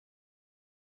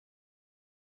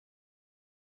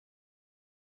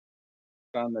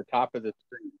on the top of the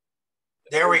screen.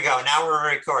 There we go. Now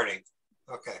we're recording.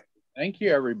 Okay. Thank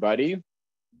you, everybody. All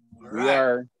We right.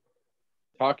 are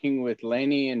talking with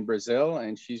Lainey in Brazil,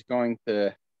 and she's going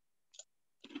to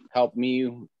help me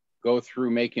go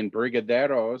through making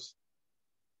brigadeiros,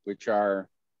 which are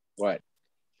what?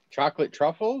 Chocolate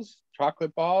truffles?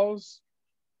 Chocolate balls?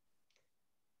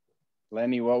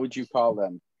 Lenny, what would you call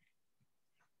them?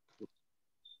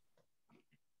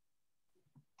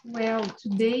 Well,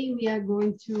 today we are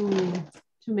going to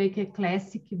make a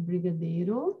classic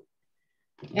brigadeiro.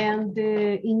 And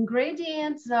the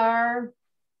ingredients are,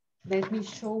 let me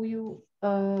show you.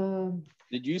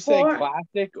 Did you say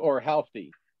classic or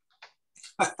healthy?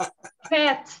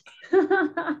 Fat.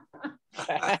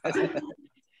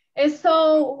 And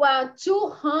so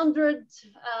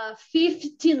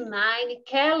 259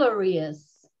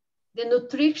 calories, the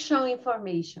nutrition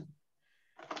information.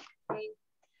 Okay.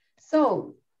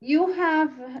 So you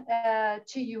have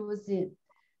to use it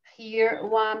here,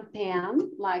 one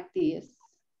pan like this.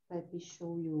 Let me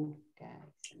show you guys,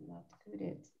 I'm not good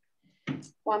at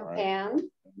one right. pan.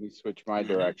 Let me switch my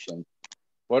direction.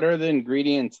 What are the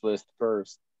ingredients list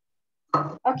first?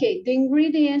 Okay, the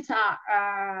ingredients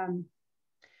are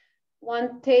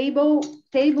 1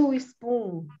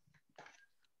 tablespoon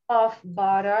of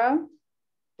butter.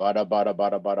 Butter. Butter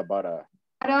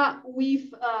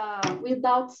with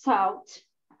without salt.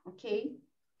 Okay,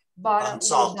 butter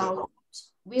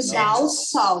without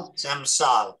salt. Some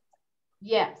salt.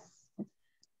 Yes.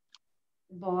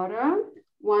 Butter,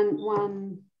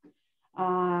 one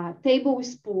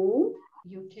tablespoon.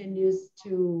 You can use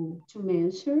to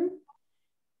measure.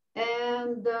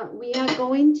 And we are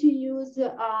going to use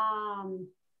a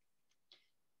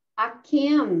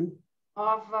can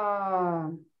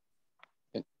of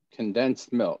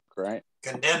condensed milk, right?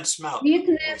 Condensed milk.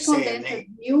 Condensed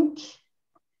milk,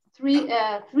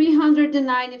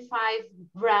 395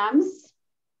 grams.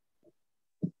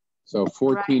 So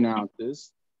 14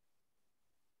 ounces.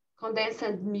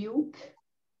 Condensed milk.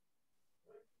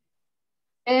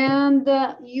 And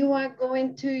you are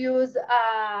going to use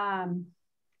a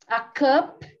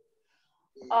cup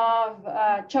of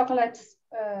chocolate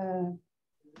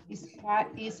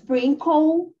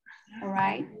sprinkle, all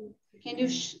right? Can you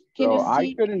see?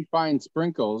 I couldn't find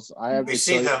sprinkles. I have the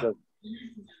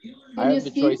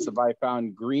choice of I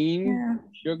found green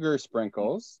sugar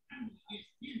sprinkles,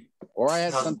 or I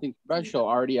had something special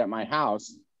already at my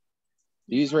house.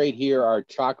 These right here are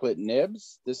chocolate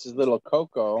nibs. This is little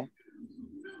cocoa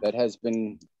that has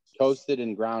been toasted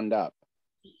and ground up.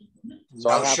 So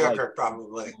no I have sugar,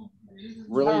 probably.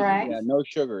 Really, no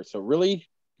sugar. So really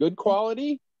good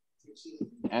quality.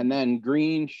 And then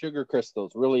green sugar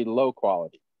crystals, really low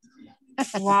quality.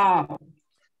 Wow.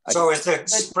 So is the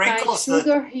sprinkles, is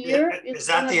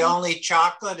that the only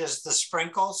chocolate, is the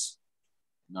sprinkles?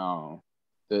 No,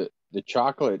 the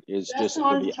chocolate is just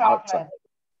for the outside.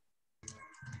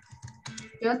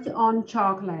 Just on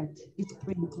chocolate, it's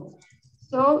sprinkle.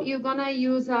 So you're gonna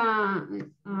use a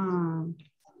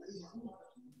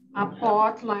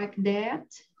pot like that,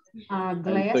 a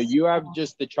glass. So you have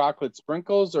just the chocolate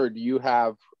sprinkles, or do you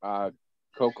have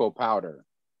cocoa powder?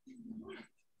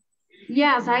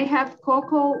 Yes, I have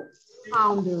cocoa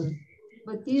powder.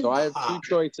 But these, so I have 2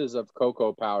 choices of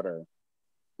cocoa powder.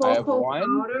 Cocoa I have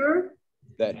one powder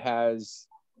that has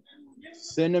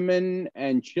cinnamon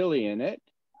and chili in it.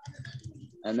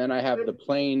 And then I have the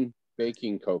plain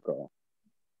baking cocoa.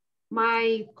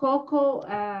 My cocoa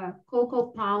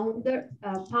powder,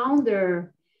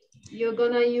 you're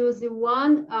gonna use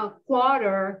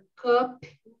 1/4 cup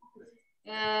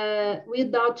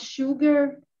without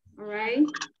sugar, all right?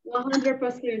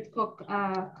 100%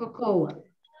 cocoa.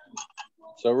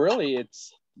 So really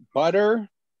it's butter,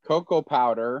 cocoa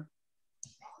powder,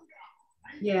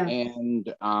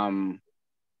 and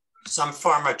some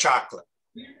form of chocolate.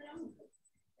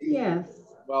 Yes.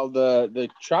 Well, the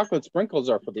chocolate sprinkles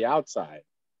are for the outside.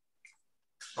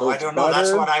 So I don't know.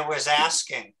 That's what I was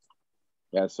asking.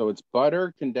 Yeah, so it's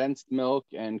butter, condensed milk,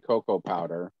 and cocoa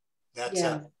powder. That's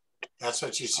it. That's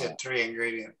what you said. 3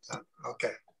 ingredients.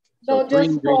 Okay. So 3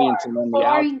 ingredients, and then the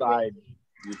outside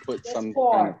you put some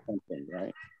kind of something,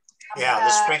 right? Yeah,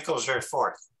 the sprinkles are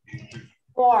 4.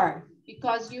 4,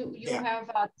 because you have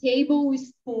a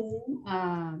tablespoon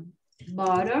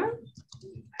butter,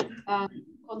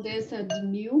 condensed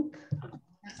milk,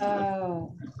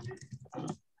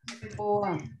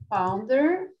 or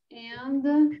powder, and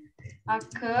a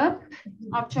cup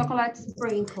of chocolate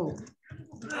sprinkle.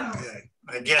 Okay,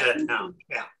 I get it now.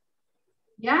 Yeah.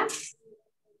 Yeah?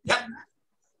 Yep.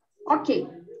 Okay.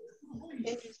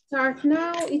 Let's start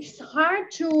now. It's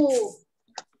hard to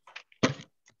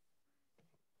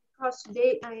because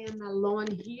today I am alone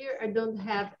here. I don't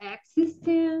have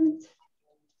assistant.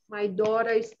 My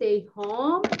daughter stay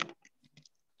home,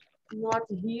 not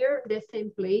here, the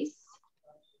same place.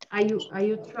 I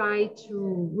try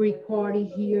to record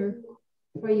here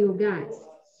for you guys.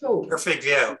 So perfect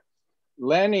view.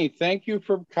 Lenny, thank you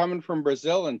for coming from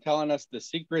Brazil and telling us the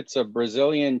secrets of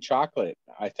Brazilian chocolate.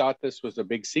 I thought this was a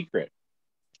big secret.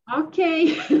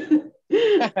 Okay.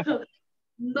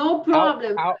 No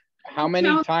problem. How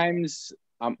many times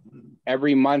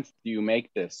every month do you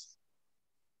make this?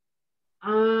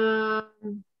 How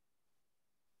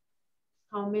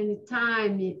many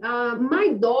times?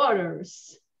 My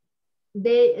daughters,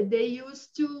 they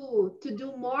used to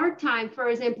do more time. For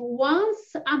example,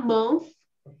 once a month,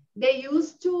 they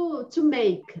used to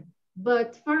make.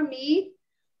 But for me,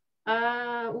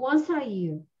 once a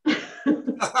year.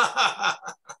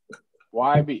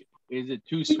 Why? Is it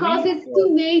too sweet? Because it's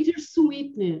too major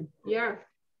sweetening. Yeah,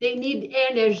 they need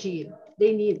energy.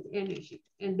 They need energy,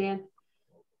 and then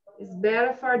it's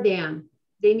better for them.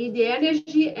 They need the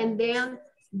energy, and then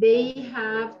they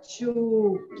have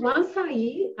to once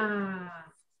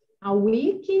a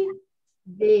week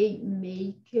they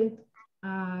make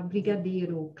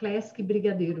brigadeiro, classic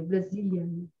brigadeiro,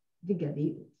 Brazilian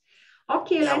brigadeiro.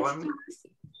 Okay, yeah, let's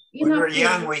when we're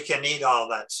young, we can eat all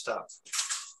that stuff.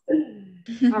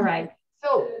 All right.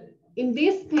 So in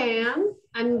this pan,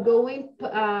 I'm going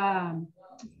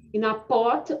in a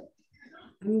pot.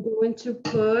 I'm going to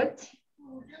put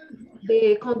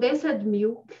the condensed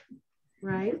milk,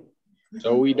 right?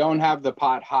 So we don't have the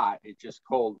pot hot; it's just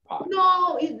cold pot.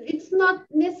 No, it's not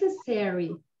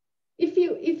necessary. If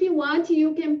you want,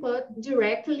 you can put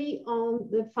directly on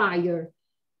the fire.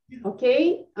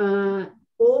 Okay.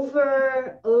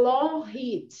 Over low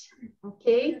heat,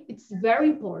 okay? It's very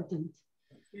important.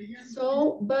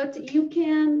 So, but you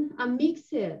can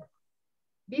mix it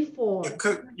before.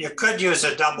 You could use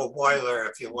a double boiler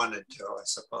if you wanted to, I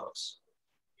suppose.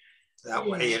 That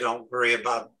way you don't worry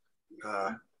about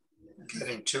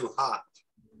getting too hot.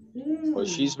 Well,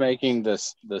 she's making the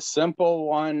simple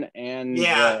one, and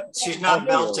yeah, she's not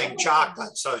melting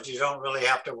chocolate, so you don't really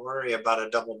have to worry about a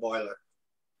double boiler.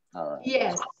 All right.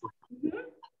 Yes.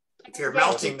 If you're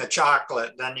melting the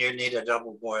chocolate, then you need a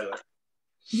double boiler.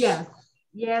 Yes,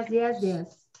 yes, yes,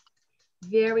 yes.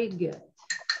 Very good.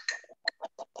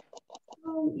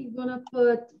 So you're gonna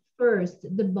put first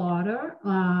the butter,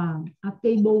 a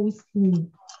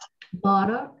tablespoon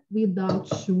butter without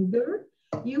sugar.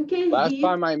 You can Last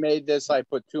time I made this, I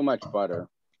put too much butter.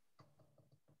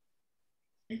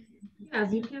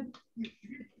 Yes, you can. It's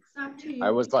up to you.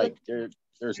 I was like,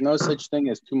 there's no such thing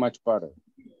as too much butter.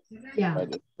 Yeah.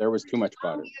 But there was too much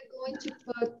butter. We are going to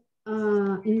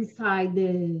put inside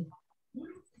the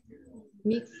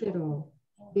mixer.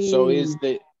 So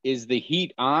is the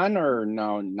heat on or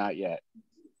no, not yet?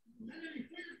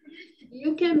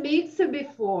 You can mix it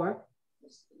before,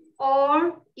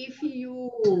 or if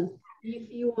you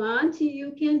want,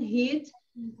 you can heat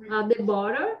the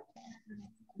butter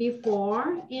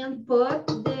before and put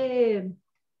the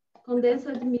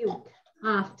condensed milk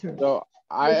after. So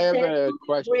I have a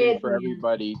question for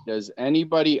everybody. Does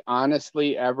anybody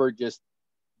honestly ever just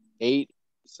ate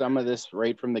some of this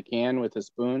right from the can with a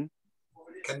spoon?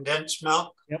 Condensed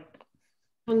milk? Yep.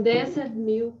 Condensed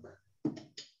milk.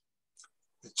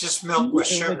 It's just milk with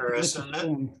sugar, isn't it?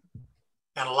 And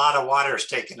a lot of water is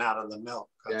taken out of the milk.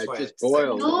 That's yeah, why it just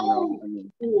boils. No,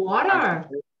 water.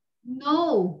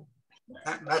 No.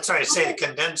 That's why I say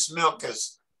condensed milk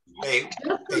is they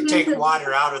take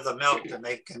water out of the milk to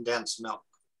make condensed milk.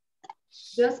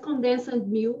 Just condensed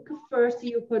milk. First,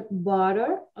 you put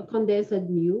butter, a condensed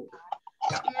milk,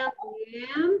 and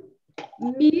then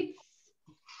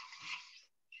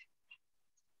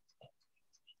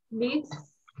mix,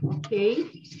 okay.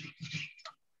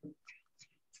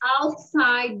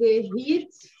 Outside the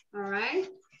heat, all right?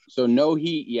 So no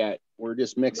heat yet. We're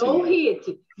just mixing. No heat,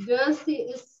 just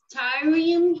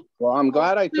stirring. Well, I'm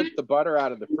glad I took the butter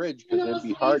out of the fridge because it'd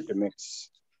be hard to mix.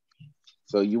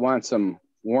 So you want some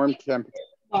warm temperature,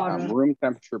 room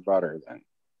temperature butter then,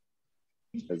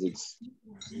 because it's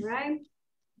right.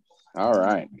 All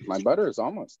right, my butter is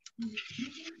almost.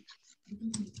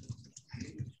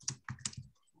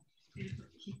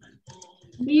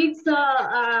 Mix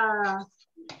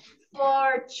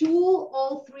for 2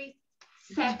 or 3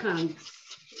 seconds,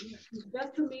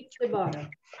 just to mix the butter.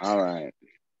 All right.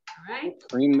 All right.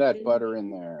 Cream that butter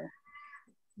in there.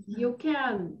 You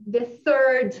can. The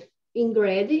third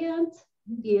ingredient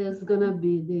is gonna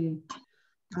be the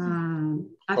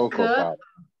a cup.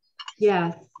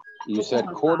 Yes. You said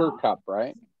quarter cup,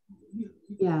 right?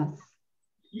 Yes.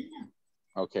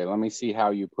 Okay, let me see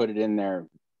how you put it in there.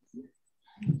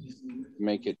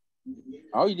 Make it,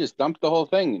 oh, you just dump the whole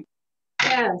thing.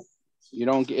 Yes. You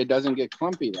don't, it doesn't get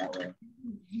clumpy that way.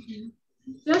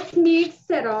 Just mix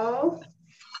it all.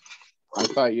 I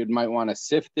thought you might want to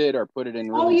sift it or put it in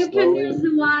really you slowly. can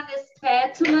use one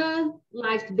spatula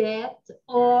like that,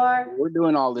 or we're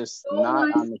doing all this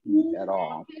not on the heat at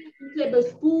all.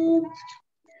 Tablespoon.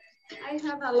 I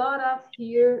have a lot of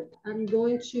here. I'm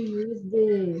going to use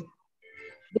the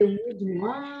wood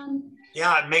one.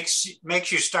 Yeah, it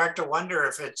makes you start to wonder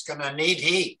if it's going to need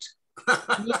heat.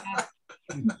 Yeah.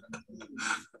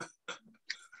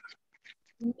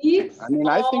 Mix I mean,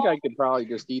 I think I could probably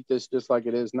just eat this just like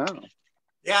it is now.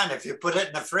 Yeah, and if you put it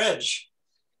in the fridge,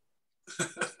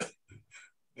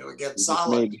 it would get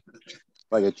solid. Made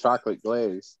like a chocolate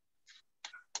glaze.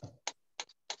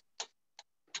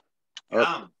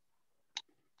 Yum.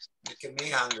 Making me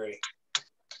hungry.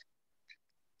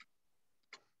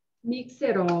 Mix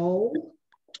it all.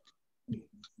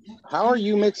 How are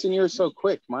you mixing yours so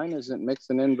quick? Mine isn't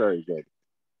mixing in very good.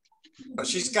 Well,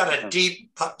 she's got a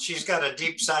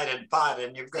deep-sided pot,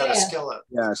 and you've got a skillet.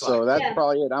 Yeah, so that's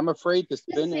probably it. I'm afraid to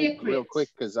spin it real quick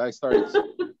because I started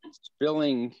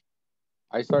spilling.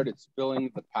 I started spilling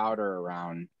the powder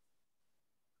around,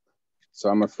 so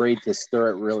I'm afraid to stir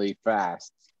it really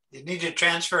fast. You need to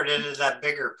transfer it into that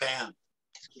bigger pan.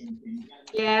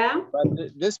 Yeah.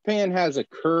 But this pan has a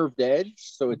curved edge,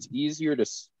 so it's easier to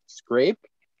scrape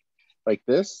like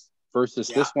this. Versus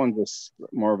this one's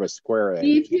more of a square edge.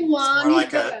 If you want more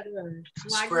like a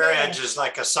square edge is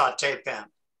like a saute pan.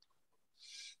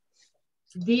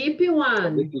 Deep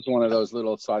one. This is one of those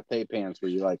little saute pans where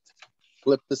you like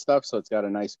flip the stuff so it's got a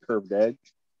nice curved edge.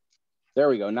 There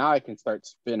we go. Now I can start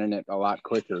spinning it a lot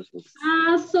quicker.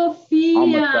 Sophia.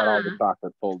 Almost got all the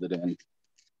chocolate folded in.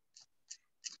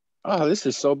 Oh, this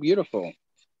is so beautiful.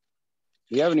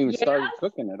 We haven't even started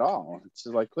cooking at all. It's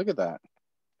just like, look at that.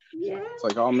 Yeah. It's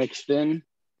like all mixed in.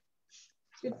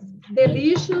 It's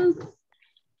delicious.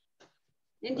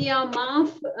 And your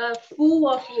mouth full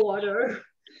of water.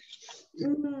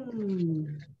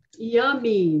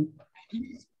 Yummy.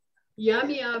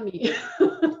 Yummy, yummy.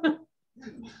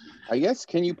 I guess,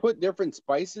 can you put different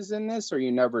spices in this or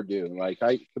you never do? Like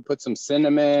I could put some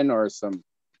cinnamon or some.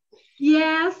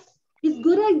 Yes, it's a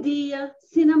good idea.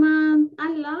 Cinnamon,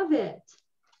 I love it.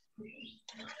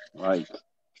 Like.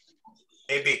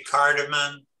 Maybe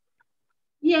cardamom.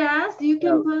 Yes, you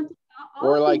can put.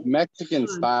 Or like Mexican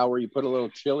style where you put a little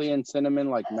chili and cinnamon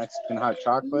like Mexican hot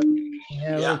chocolate.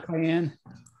 Yeah. Cayenne.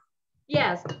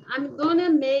 Yes, I'm gonna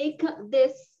make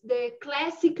the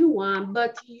classic one,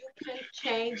 but you can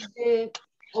change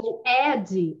or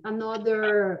add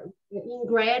another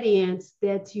ingredients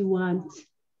that you want.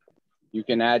 You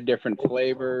can add different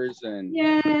flavors and.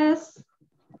 Yes.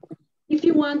 If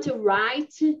you want to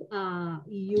write, you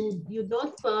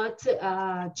don't put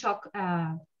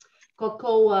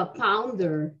cocoa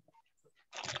powder.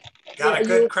 Got a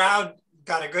good crowd.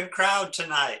 Got a good crowd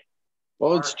tonight.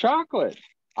 Well, it's chocolate.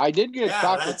 I did get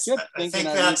chocolate chips thinking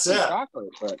I need some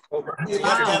chocolate, but you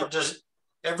have to have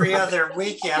every other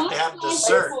week you have to have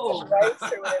dessert.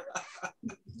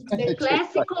 The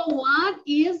classical one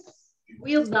is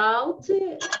without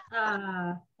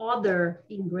other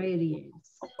ingredients.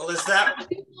 Well, is that,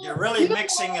 you're really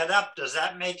mixing it up. Does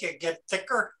that make it get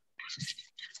thicker?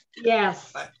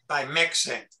 Yes. By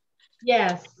mixing.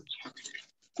 Yes.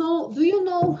 So do you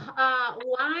know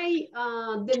why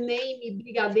the name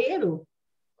Brigadeiro?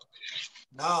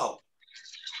 No.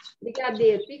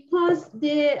 Brigadeiro, because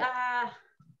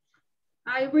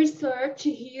I researched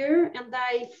here and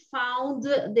I found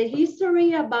the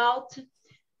history about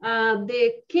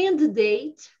the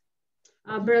candidate,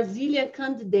 Brazilian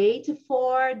candidate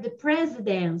for the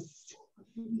presidency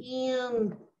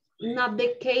in a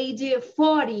decade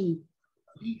 40.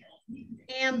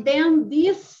 And then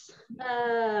this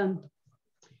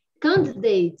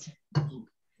candidate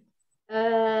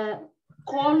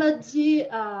called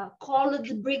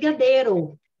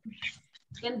Brigadeiro.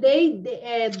 And they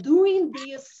during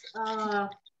this,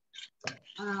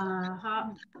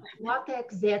 what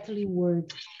exactly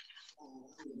word?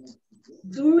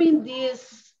 During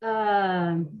this,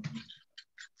 I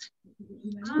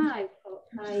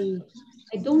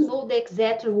don't know the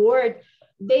exact word.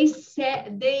 They sell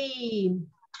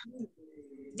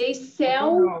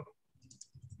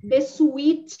the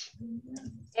sweet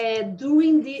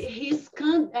during his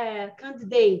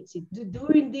candidate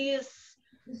during this.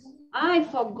 I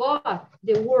forgot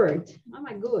the word. Oh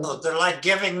my God! Oh, they're like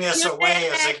giving this away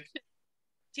as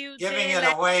giving it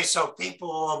away so people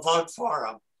will vote for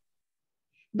them.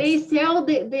 They sell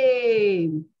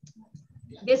the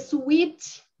The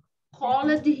sweet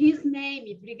called his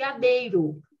name,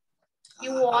 Brigadeiro. He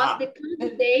was the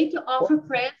candidate of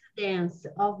presidents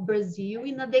of Brazil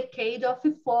in a decade of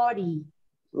 40.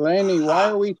 Lenny, why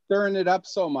are we stirring it up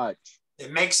so much?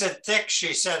 It makes it thick,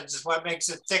 she said. It's what makes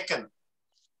it thicken.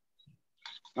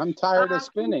 I'm tired of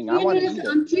spinning. I want to eat it.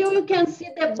 Until you can see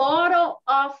the bottom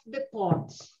of the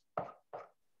pot.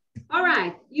 All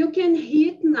right, you can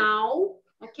heat now.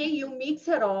 Okay, you mix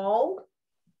it all.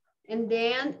 And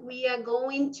then we are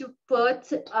going to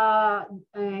put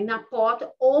in a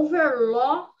pot over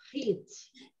low heat.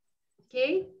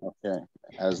 Okay? Okay,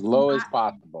 as low as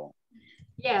possible.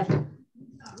 Yes. I'm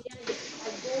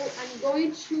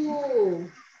going to...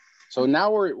 So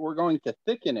now we're going to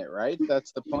thicken it, right?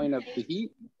 That's the point of the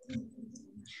heat?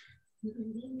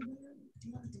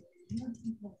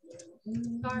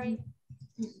 Sorry.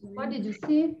 What did you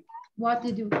see? What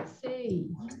did you say?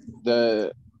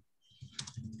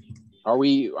 Are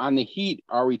we on the heat?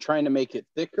 Are we trying to make it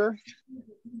thicker?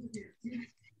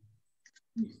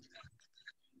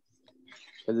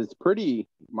 Because it's pretty,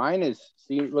 mine is,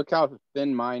 see, look how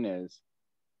thin mine is.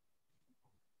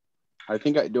 I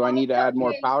think, do I need to add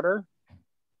more powder?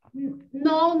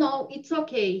 No, it's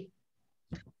okay.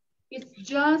 It's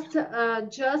just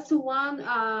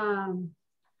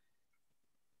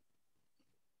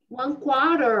one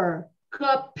quarter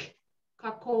cup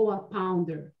cocoa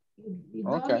powder. You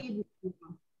don't need more,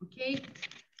 okay?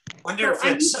 Wonder if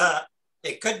it's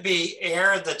it could be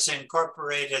air that's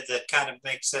incorporated that kind of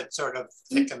makes it sort of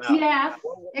thicken up. Yeah,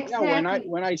 exactly. Yeah,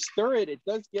 when I stir it, it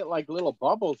does get like little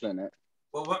bubbles in it.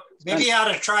 Well, maybe you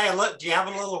ought to try a look. Do you have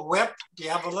a little whip? Do you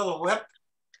have a little whip?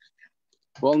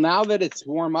 Well, now that it's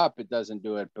warm up, it doesn't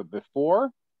do it. But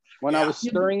before, when I was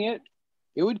stirring it,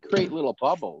 it would create little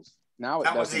bubbles. Now it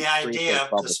doesn't. That was the idea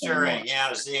of the stirring. Anymore. Yeah,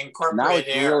 it was the incorporated now it's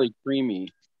air. really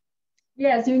creamy.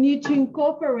 Yes, you need to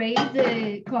incorporate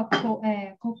the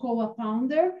cocoa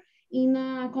powder in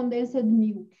a condensed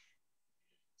milk.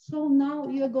 So now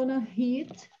you're gonna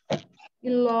heat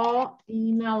in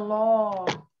a low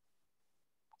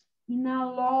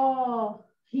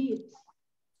heat.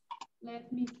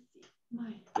 Let me see.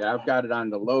 Yeah, I've got it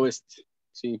on the lowest.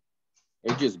 See,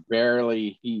 it just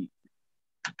barely heat.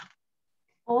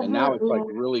 And now it's like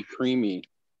really creamy.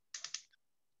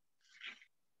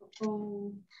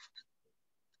 Oh,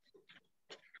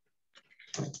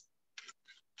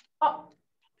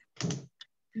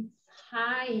 it's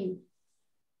high.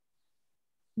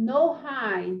 No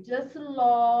high, just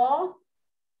low.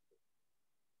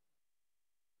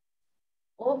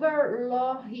 Over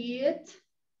low heat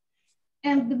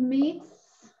and the mix,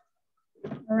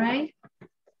 all right?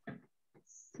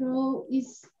 So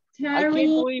it's stirring. I can't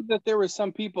believe that there were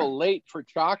some people late for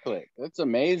chocolate. That's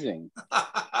amazing.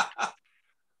 At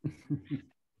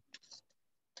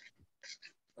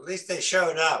least they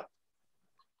showed up.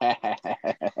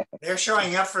 They're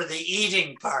showing up for the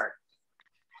eating part.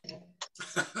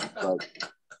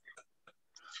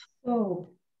 So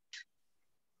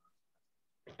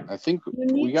I think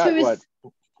we got what,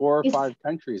 4 or 5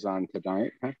 countries on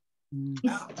tonight, huh?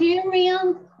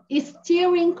 Stirring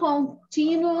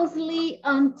continuously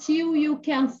until you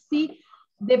can see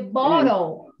the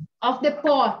bottom of the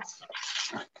pot.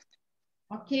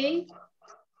 Okay.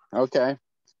 Okay.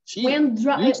 When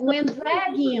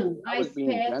dragging a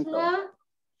spatula,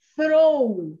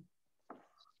 throw.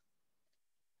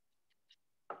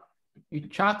 Your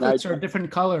chocolates are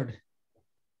different colored.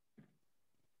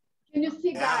 Can you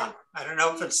see, guys? I don't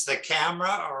know if it's the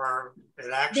camera or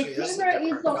it actually is. The camera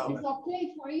is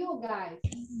okay for you guys.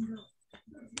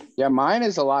 Yeah, mine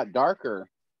is a lot darker.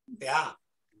 Yeah.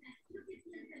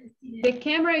 The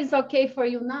camera is okay for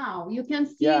you now. You can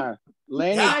see. Yeah.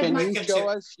 Laney, can you show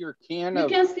us your can of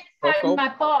cocoa? You can see inside my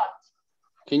pot.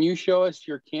 Can you show us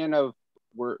your can of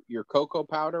your cocoa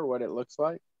powder, what it looks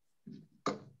like?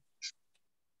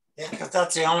 Yeah, because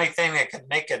that's the only thing that can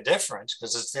make a difference,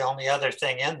 because it's the only other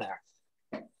thing in there.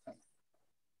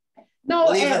 No,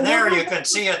 well, even there you can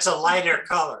see it's a lighter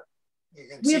color. You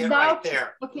can see it right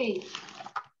there. Okay.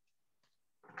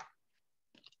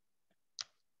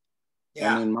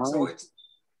 Yeah. I mean, so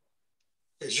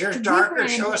is yours darker?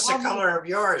 Show us the color of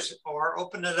yours, or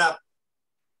open it up.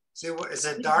 See, what is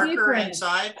it darker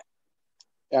inside?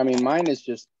 I mean, mine is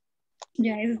just.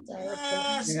 Yeah, it's dark.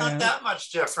 It's not that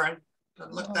much different.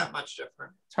 Doesn't look that much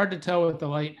different. It's hard to tell with the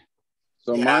light.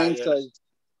 So mine says,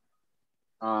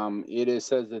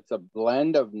 says it's a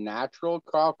blend of natural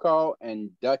cocoa and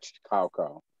Dutch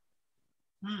cocoa.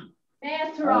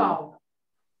 Natural.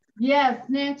 Yes,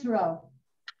 natural.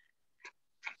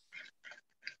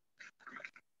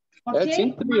 Okay. It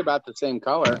seems to be about the same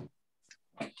color.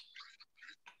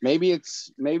 Maybe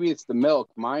it's the milk.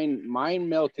 Mine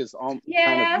milk is kind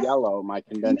of yellow. My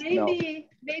condensed milk.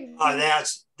 Maybe. Oh,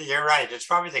 you're right. It's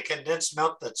probably the condensed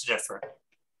milk that's different.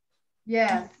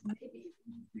 Yes. Maybe.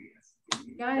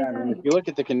 Yeah, I mean, if you look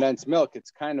at the condensed milk,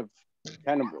 it's kind of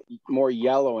more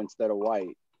yellow instead of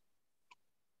white.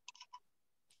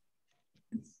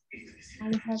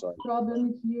 I have a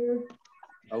problem here.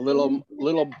 A little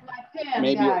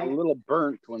maybe guys. a little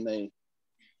burnt when they.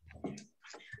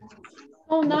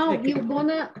 Oh, now you're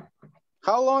gonna.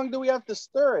 How long do we have to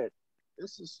stir it?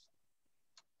 This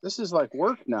is like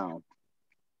work now.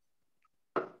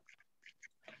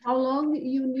 How long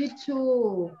you need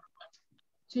to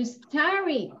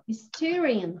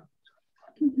stirring?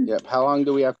 Yep. How long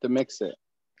do we have to mix it?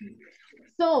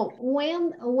 So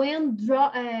when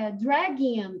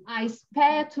dragging a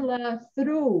spatula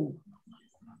through,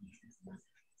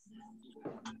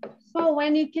 so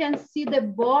when you can see the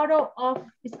bottom of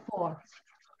the spot.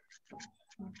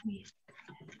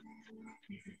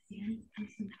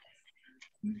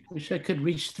 Wish I could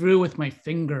reach through with my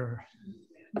finger.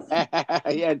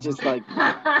 Yeah, just like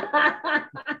the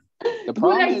Good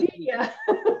problem is, idea.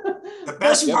 The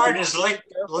best part is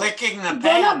licking the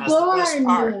pan is the best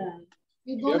part.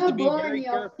 You have to be very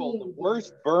careful. The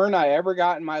worst burn I ever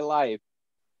got in my life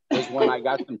was when I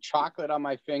got some chocolate on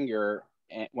my finger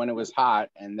when it was hot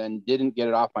and then didn't get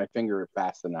it off my finger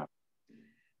fast enough.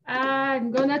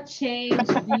 I'm gonna change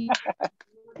the. Let me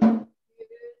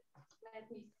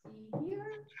see here.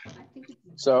 I think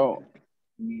it's... So,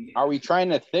 are we trying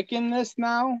to thicken this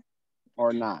now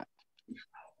or not?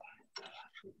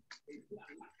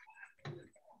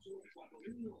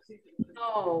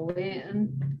 Oh,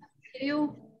 and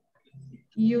you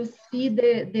see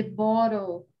the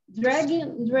bottle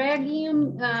dragging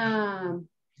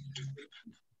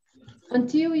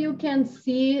until you can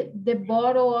see the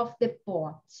bottle of the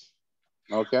pot.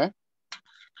 Okay.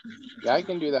 Yeah, I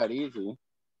can do that easy.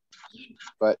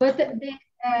 But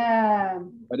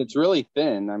it's really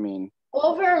thin. I mean,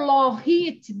 over low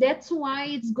heat, that's why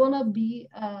it's gonna be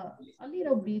a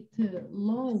little bit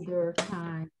longer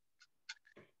time.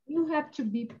 You have to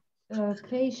be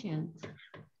patient.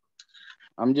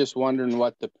 I'm just wondering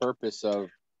what the purpose of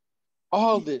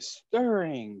all this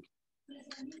stirring.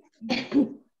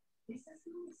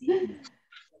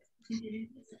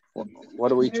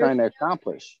 What are we trying to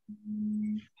accomplish?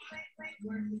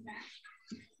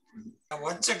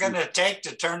 What's it going to take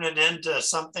to turn it into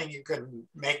something you can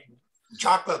make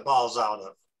chocolate balls out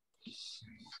of?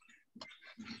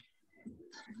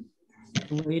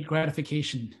 Delayed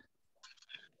gratification.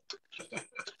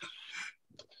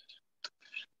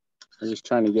 I'm just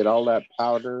trying to get all that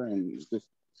powder and just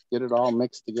get it all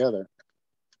mixed together.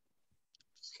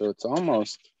 So it's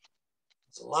almost.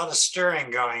 There's a lot of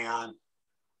stirring going on.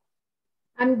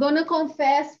 I'm gonna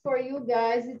confess for you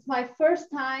guys, it's my first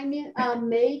time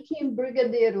making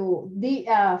brigadeiro, the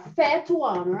fat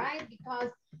one, right?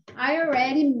 Because I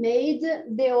already made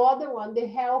the other one, the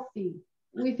healthy,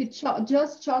 with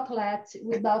just chocolate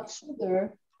without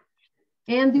sugar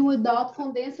and without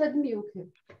condensed milk.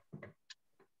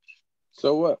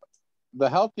 So what, the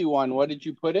healthy one, what did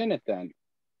you put in it then?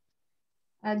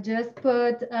 I just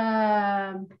put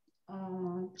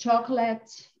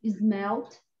chocolate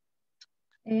melt.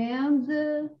 And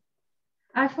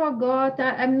I forgot,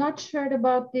 I'm not sure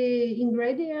about the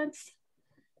ingredients,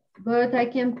 but I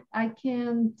can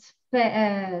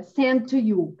send to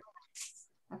you.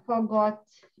 I forgot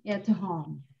at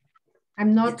home.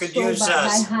 I'm not sure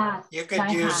by heart. You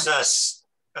could use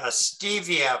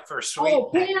stevia for sweet. Oh,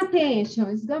 pay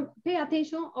attention. Pay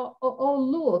attention. Oh,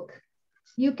 look.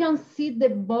 You can see the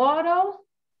bottle,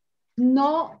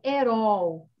 not at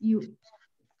all.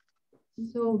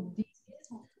 So this.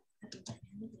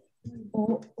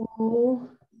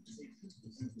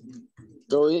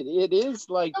 So it is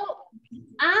like. So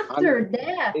after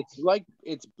that. It's like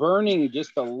it's burning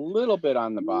just a little bit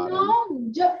on the bottom.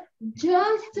 No,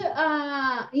 just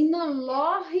in a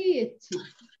low heat.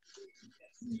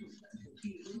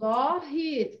 Low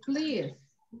heat, please.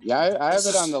 Yeah, I have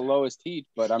it on the lowest heat,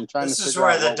 but I'm trying to figure out. This is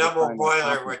where the double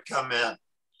boiler would come in.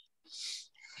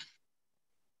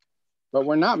 But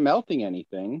we're not melting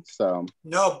anything, so.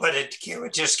 No, but it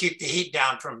would just keep the heat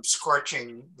down from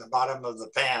scorching the bottom of the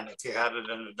pan if you had it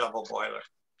in a double boiler.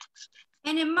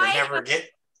 And it might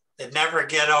never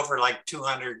get over like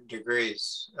 200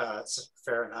 degrees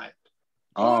Fahrenheit.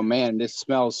 Oh man, this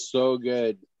smells so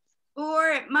good.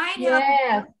 Or it might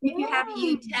help if you have a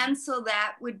utensil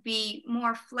that would be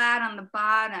more flat on the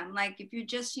bottom. Like if you're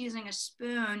just using a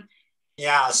spoon.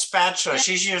 Yeah, a spatula.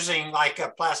 She's using like a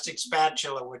plastic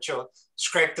spatula, which will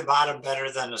scrape the bottom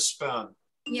better than a spoon.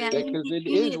 Yeah, because it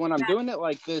is when I'm doing it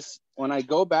like this, when I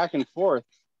go back and forth,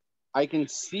 I can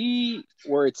see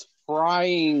where it's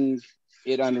frying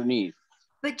it underneath.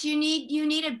 But you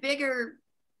need a bigger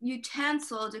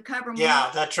utensil to cover more.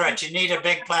 Yeah, that's right. You need a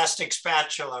big plastic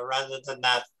spatula rather than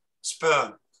that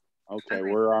spoon. Okay,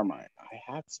 where are mine?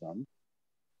 I had some,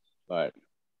 but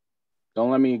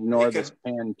don't let me ignore this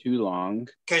pan too long.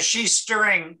 Because she's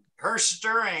stirring,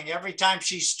 every time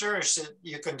she stirs it,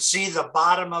 you can see the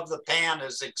bottom of the pan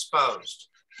is exposed.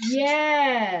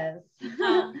 Yes.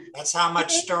 That's how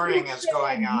much stirring is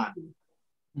going on.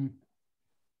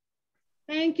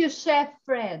 Thank you, Chef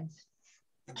Fred.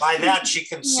 And by that, she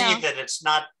can see that it's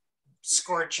not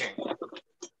scorching.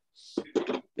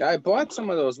 Yeah, I bought some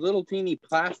of those little teeny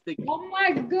plastic. Oh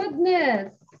my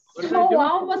goodness. So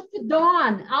almost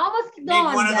done. Almost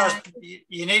done.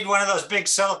 You need one of those big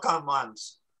silicone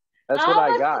ones. That's what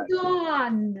I got.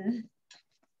 Done.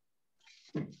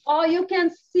 Oh, you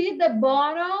can see the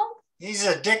bottom. He's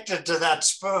addicted to that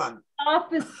spoon. Of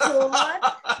the spoon.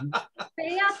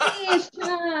 Pay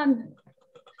attention.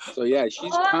 So yeah,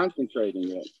 she's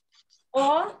concentrating it.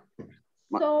 So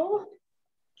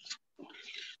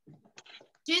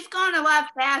she's going a lot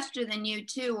faster than you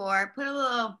too, or put a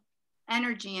little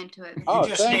energy into it. You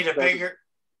just need a bigger.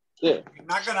 Yeah. You're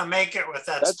not going to make it with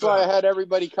that. That's spoon. Why I had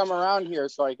everybody come around here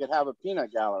so I could have a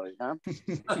peanut gallery, huh?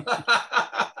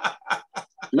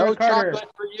 No chocolate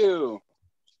for you.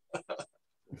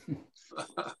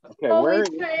 Okay, where?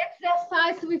 I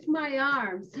exercise with my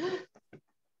arms.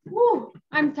 Woo,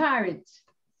 I'm tired.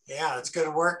 Yeah, it's a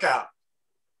good workout.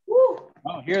 Woo.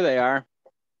 Oh, here they are.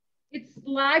 It's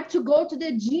like to go to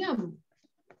the gym.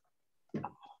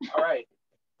 All right.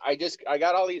 I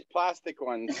got all these plastic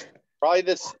ones. Probably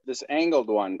this angled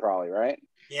one, probably, right?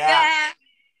 Yeah.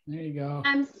 There you go.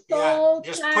 I'm so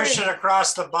just tired. push it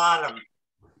across the bottom.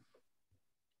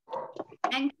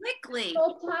 And quickly.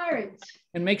 So tired.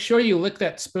 And make sure you lick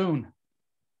that spoon.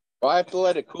 Well, I have to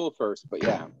let it cool first, but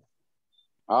yeah.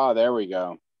 Oh, there we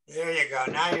go. There you go.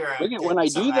 Now you're look at when I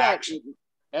do that.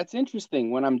 That's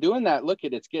interesting. When I'm doing that, look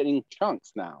at it's getting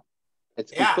chunks now.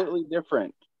 It's completely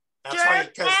different. That's why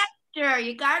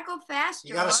you gotta go faster.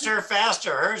 You gotta stir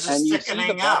faster. Hers is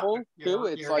thickening up.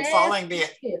 It's like falling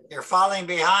you're falling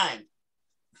behind.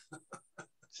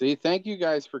 See, thank you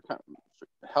guys for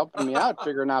helping me out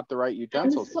figuring out the right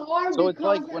utensils. So it's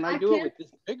like when I do it with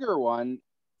this bigger one,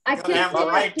 I can't have the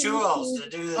right tools to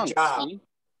do the job.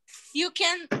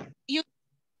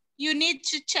 You need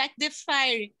to check the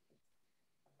fire.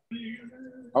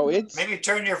 Oh, it's maybe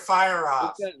turn your fire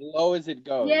off. It's as low as it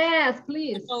goes. Yes,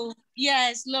 please. Oh,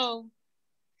 yes, low.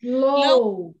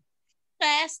 Low.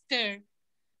 Faster.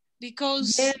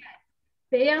 Because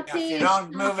pay attention. If you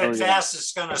don't move it fast,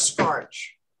 it's gonna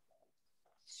scorch.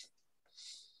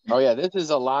 Oh yeah, this is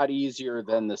a lot easier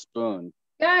than the spoon.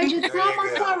 Guys, it's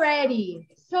almost already.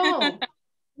 So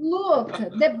look,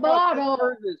 the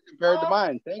bottom compared to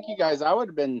mine. Thank you guys. I would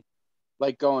have been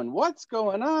like going, what's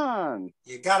going on?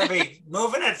 You got to be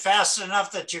moving it fast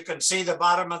enough that you can see the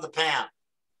bottom of the pan.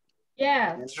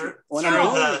 Yeah. When I'm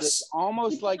doing it, it's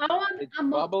almost like it's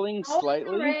bubbling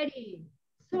slightly. Ready.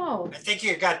 So I think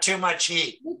you got too much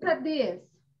heat. Look at this.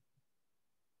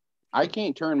 I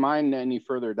can't turn mine any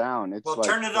further down. It's like,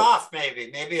 turn it off maybe.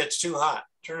 Maybe it's too hot.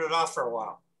 Turn it off for a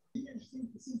while.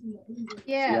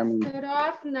 Yeah, turn it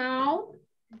off now.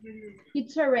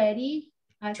 It's already.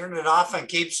 Turn it off and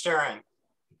keep stirring.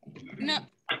 No.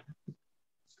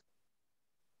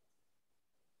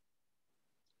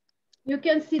 You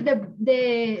can see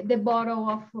the bottle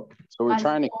of. So we're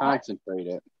trying to concentrate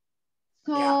it.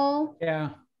 So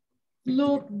yeah.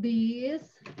 Look this.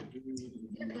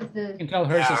 You can tell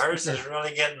hers is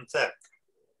really getting thick.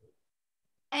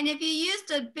 And if you used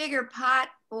a bigger pot,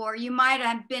 or you might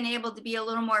have been able to be a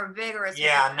little more vigorous.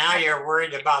 Yeah, now you're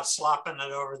worried about slopping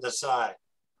it over the side.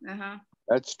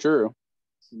 That's true.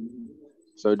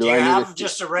 So do I have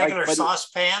just a regular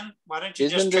saucepan? Why don't you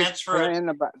just transfer it?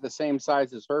 About the same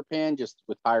size as her pan, just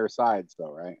with higher sides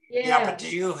though, right? Yeah, but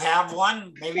do you have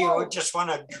one? Maybe you would just want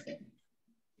to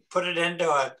put it into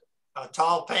a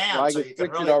tall pan, well, so you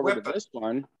can really over whip to this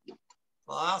one.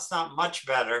 Well, that's not much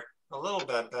better. A little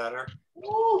bit better.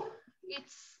 Oh,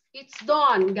 it's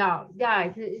done,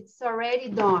 guys. It's already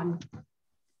done.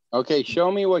 Okay,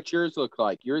 show me what yours look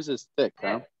like. Yours is thick,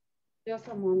 huh? Just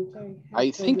a moment.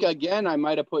 I think again I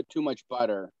might have put too much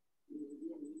butter.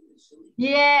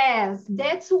 Yes,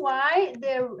 that's why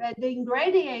the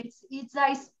ingredients. It's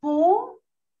a spoon,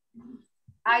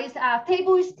 a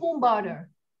tablespoon butter.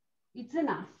 It's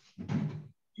enough.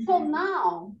 So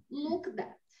now look at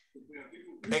that.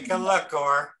 Take a look,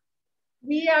 Or.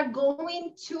 we are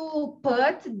going to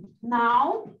put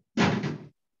now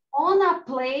on a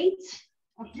plate,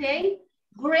 okay?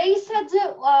 A graced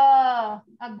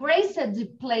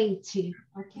plate,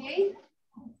 okay?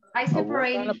 I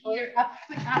separated here a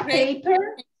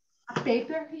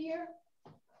paper here.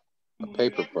 A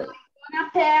paper plate.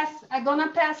 I'm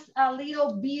gonna pass a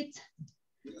little bit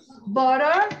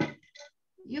butter.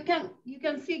 You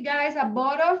can see, guys, a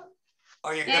butter.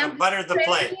 Oh, you're gonna butter the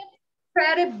plate.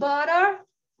 Spread butter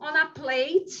on a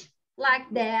plate like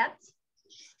that.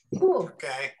 Cool.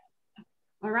 Okay.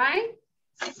 All right.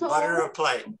 So butter a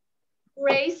plate.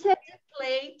 Raise the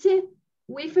plate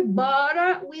with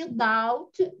butter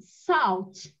without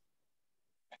salt.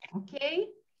 Okay.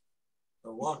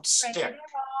 It won't stick.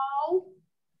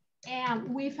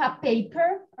 And with a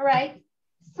paper, all right?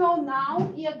 So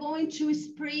now you're going to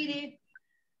spread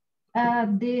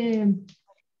the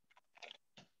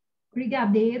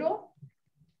brigadeiro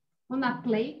on a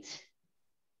plate.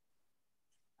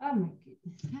 Oh my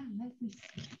goodness. Let me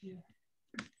see here.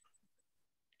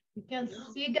 You can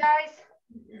see, guys?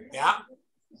 Yeah,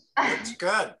 that's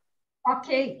good.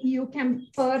 Okay, you can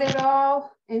put it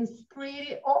all and spread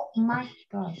it. Oh my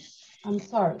gosh. I'm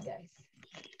sorry, guys.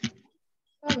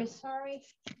 I'm sorry.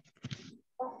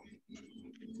 Oh.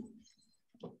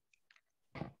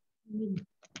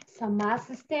 Some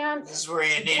assistant. This is where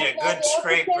you need a good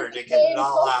scraper to get it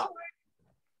all out.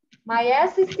 My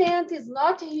assistant is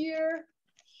not here.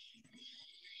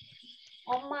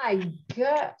 Oh my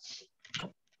gosh.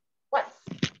 What?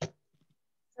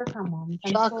 Come on.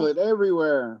 Chocolate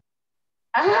everywhere.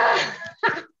 Ah!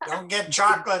 Don't get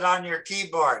chocolate on your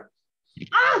keyboard.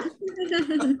 Ah!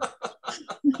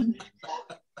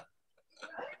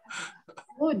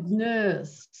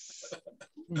 Goodness.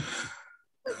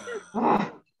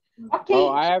 Okay. Oh,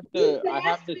 I have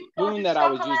the spoon that I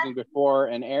was using before,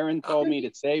 and Aaron told me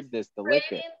to save this to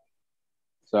lick it.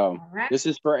 So this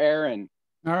is for Aaron.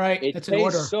 All right, it that's an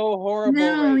order. tastes so horrible.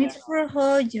 No, right it's for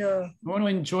Hojo. I want to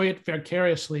enjoy it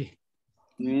vicariously.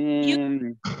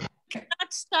 You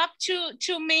cannot stop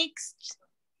to mix.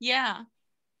 Yeah.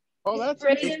 Oh, that's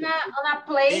on a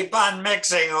plate. Keep on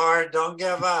mixing, or don't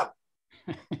give up.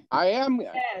 I am.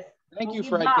 Yes. Thank you,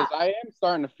 Fred, because I am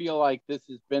starting to feel like this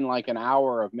has been like an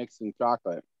hour of mixing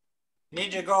chocolate. You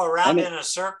need to go around in a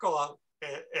circle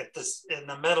in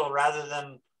the middle rather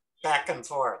than back and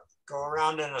forth. Go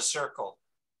around in a circle.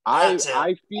 I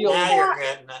feel now you're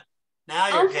getting it. Now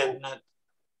you're getting it.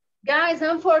 Guys,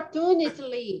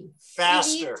 unfortunately.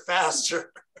 Faster.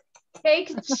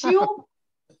 Take two.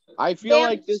 I feel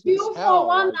like this is hell. For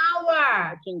 1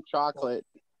 hour. Touching chocolate.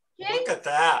 Okay. Look at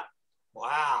that.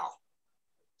 Wow.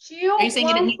 Chill. Are you saying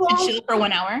it needs to chill for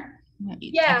 1 hour?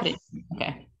 Yes.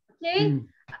 Okay. Okay.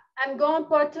 I'm going to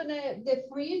put in the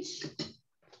fridge.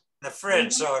 The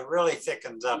fridge, so it really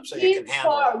thickens up so you can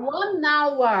handle it. For 1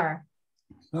 hour.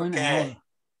 Okay.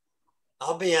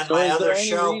 I'll be in my other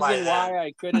show by then. Why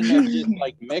I couldn't have just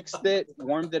like mixed it,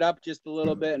 warmed it up just a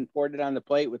little bit, and poured it on the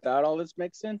plate without all this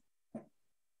mixing?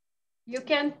 You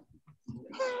can.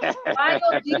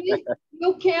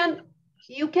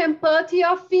 You can put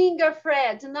your finger,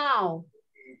 Fred, now.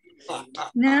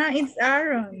 No, it's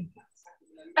Aaron.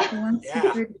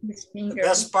 Yeah. The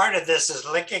best part of this is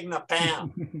licking the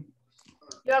pan.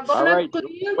 You're gonna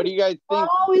clean. What do you guys think?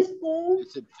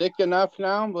 Is it thick enough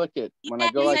now? Look at when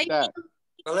I go like that.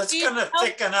 Well, it's gonna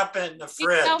thicken up in the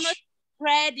fridge. It's almost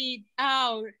ready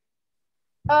out.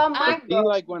 Oh my God!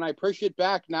 Like when I push it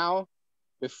back now,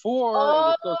 before it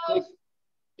was so thick,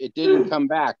 it didn't come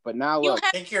back. But now look.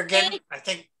 I think you're getting. I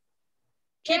think.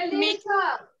 Keep mixing.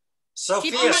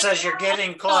 Sophia says you're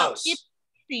getting close. Keep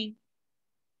mixing.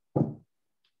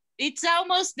 It's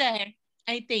almost there,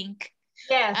 I think.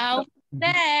 Yes. Almost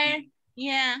there.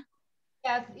 Yeah.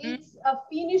 Yes, it's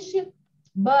finished.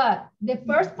 But the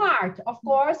first part, of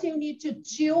course, you need to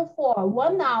chill for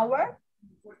 1 hour.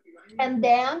 And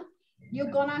then you're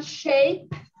gonna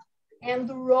shape and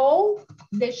roll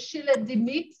the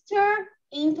mixture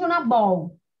into a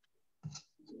ball.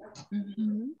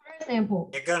 For example.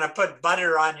 You're gonna put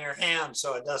butter on your hand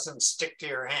so it doesn't stick to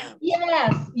your hand.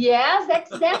 Yes,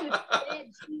 exactly.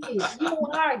 You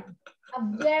are a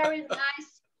very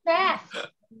nice chef.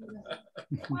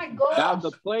 Oh my God. Now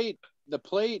the plate.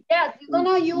 Yes, you're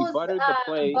gonna use butter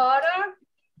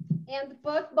and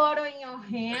put butter in your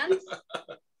hands.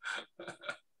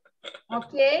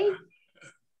 Okay.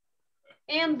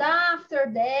 And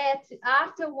after that,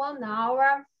 after 1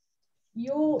 hour,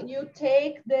 you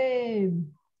take the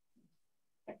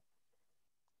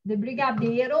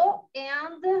brigadeiro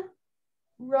and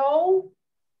roll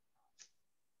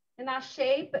in a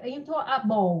shape into a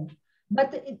ball.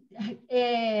 But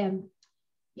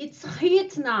it's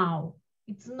heat now.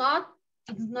 It's not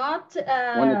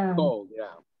when it's cold,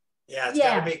 yeah. Yeah, it's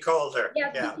gotta be colder.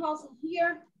 Yes, yeah. Because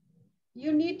here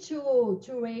you need to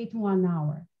wait 1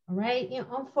 hour, all right?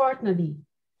 Unfortunately.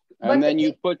 And then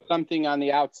you put something on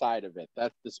the outside of it.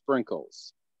 That's the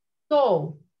sprinkles.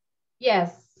 So,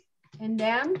 yes. And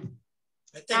then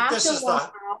I think this is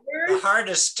the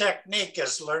hardest technique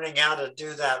is learning how to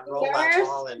do that, roll that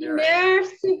ball in your hand.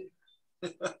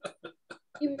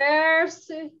 Immerse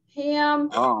him.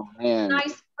 Oh, man.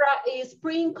 Nice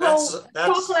sprinkle,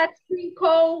 chocolate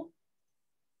sprinkle.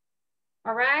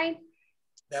 All right.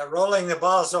 That rolling the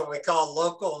ball is what we call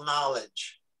local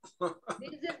knowledge.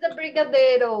 This is the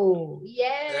brigadeiro.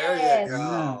 Yes. There you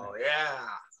go. Yeah.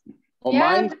 Well,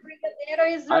 yes, the brigadeiro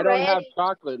is I don't ready. have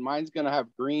chocolate. Mine's going to have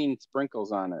green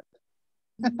sprinkles on it.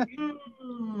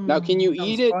 Now, can you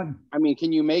eat it? Fun. I mean,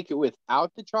 can you make it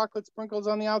without the chocolate sprinkles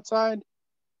on the outside?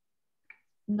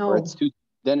 No. Or it's too,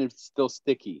 then it's still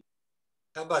sticky.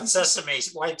 How about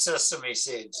white sesame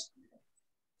seeds?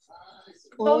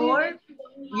 Or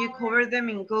you cover them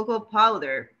in cocoa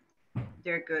powder.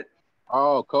 They're good.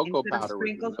 Oh, cocoa powder.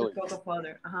 Sprinkles with cocoa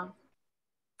powder.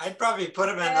 I'd probably put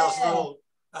them in those little.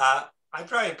 I'd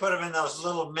probably put them in those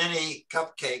little mini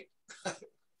cupcake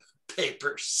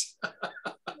papers.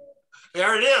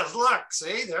 There it is. Look,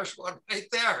 see, there's one right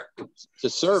there. To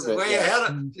serve it.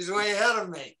 She's way ahead of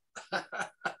me.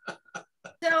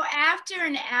 So after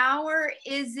an hour,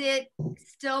 is it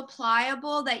still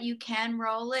pliable that you can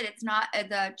roll it? It's not,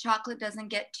 the chocolate doesn't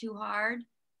get too hard?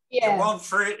 Yeah. It won't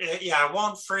freeze. Yeah, it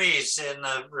won't freeze in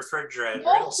the refrigerator.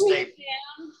 No It'll stay.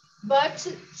 But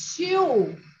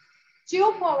chill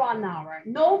for 1 hour.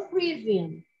 No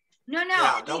freezing. No.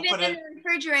 Yeah, even in the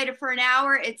refrigerator for an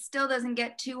hour, it still doesn't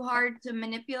get too hard to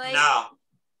manipulate?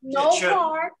 No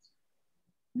hard.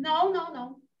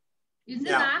 No. Is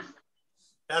enough.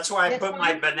 That's why I put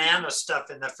my banana stuff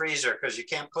in the freezer, because you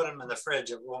can't put them in the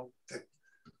fridge. The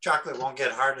chocolate won't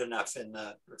get hard enough in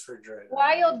the refrigerator.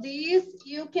 While this,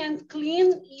 you can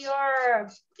clean your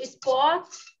spot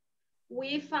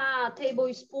with a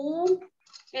tablespoon,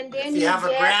 and then if you have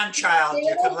a grandchild,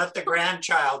 you can let the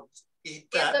grandchild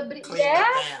eat that. Clean the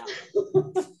pan.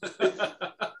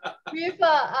 With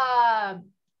a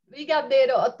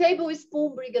brigadeiro, a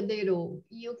tablespoon brigadeiro,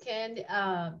 you can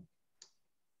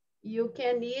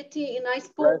eat in a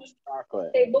spoon,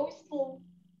 tablespoon.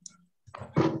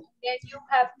 Then you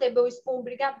have tablespoon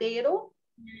brigadeiro.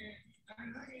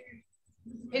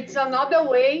 It's another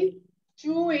way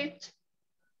to eat.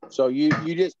 So you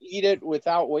just eat it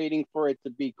without waiting for it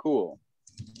to be cool.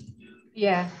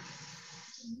 Yeah.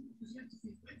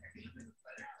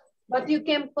 But you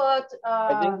can put.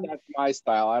 I think that's my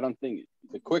style. I don't think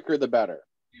the quicker the better.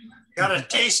 You gotta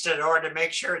taste it or to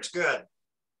make sure it's good.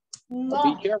 No.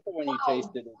 Be careful when you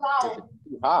taste it if it's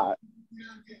too hot.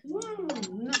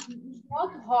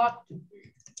 Not hot.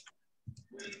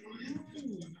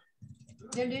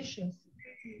 Delicious.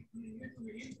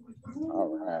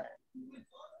 All right.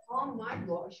 Oh my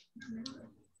gosh.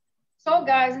 So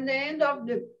guys, in the end of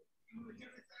this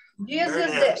is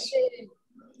the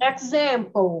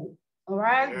example. All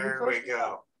right. There we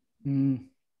go.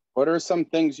 What are some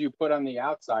things you put on the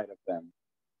outside of them?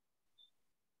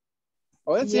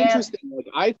 Oh, that's interesting. Like,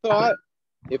 I thought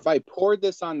if I poured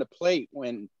this on the plate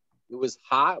when it was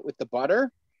hot with the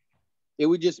butter, it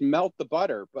would just melt the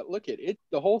butter. But look at it,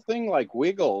 the whole thing like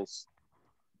wiggles.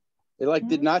 It like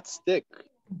did not stick.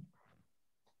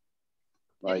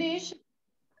 Like,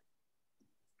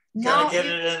 gotta get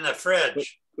it in the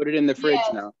fridge. Put it in the fridge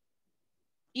now.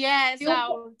 Yes, you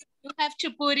have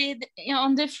to put it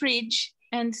on the fridge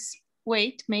and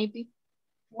wait maybe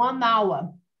 1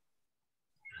 hour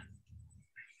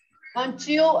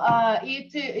until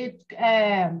it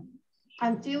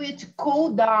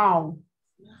cool down.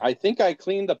 I think I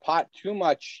cleaned the pot too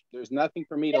much. There's nothing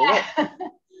for me to lick.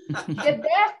 The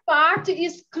best part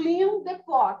is clean the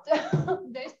pot.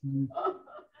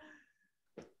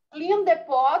 Clean the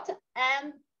pot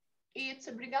and it's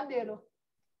a brigadeiro.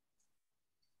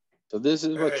 So this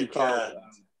is what you call it.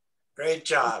 Great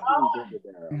job.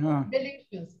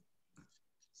 Delicious.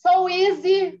 So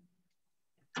easy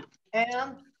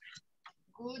and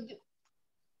good.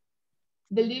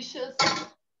 Delicious.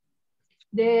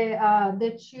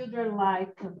 The children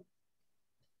like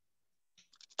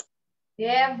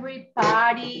every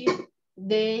party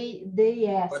they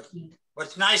ask.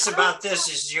 What's nice about this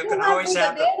is you can always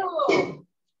have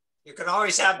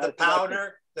the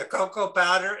powder, the cocoa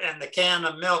powder, and the can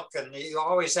of milk, and you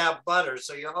always have butter,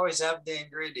 so you always have the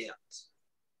ingredients.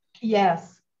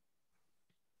 Yes.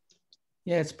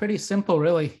 Yeah, it's pretty simple,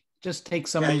 really. just take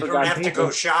some. Yeah, you don't have to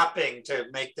go shopping to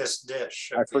make this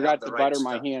dish. I forgot to butter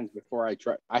my hands before I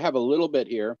try. I have a little bit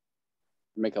here.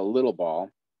 Make a little ball.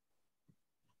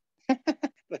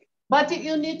 But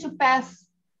you need to pass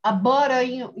a butter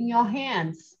in your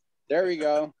hands. There we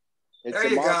go. It's there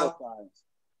a marble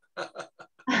size.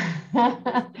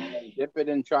 Dip it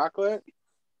in chocolate.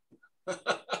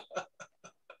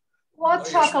 What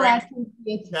chocolate is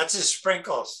it? That's his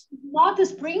sprinkles. Not a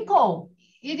sprinkle.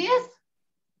 It is?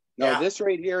 No, yeah. This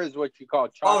right here is what you call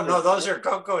chocolate. Oh, no, those are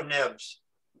cocoa nibs.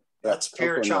 That's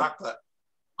pure chocolate.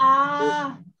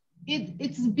 Ah,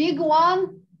 it's big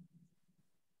one.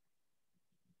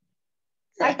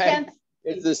 I can't.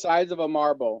 It's the size of a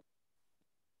marble.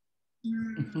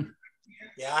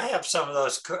 Yeah, I have some of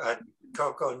those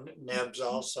cocoa nibs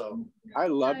also. I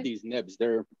love these nibs.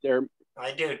 They're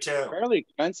I do too. Fairly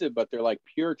expensive, but they're like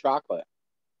pure chocolate.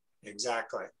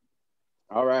 Exactly.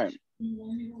 All right.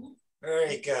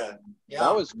 Very good. Yeah.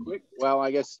 That was quick. Well,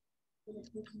 I guess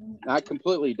not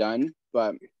completely done,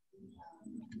 but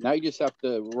now you just have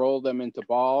to roll them into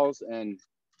balls and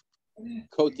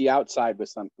coat the outside with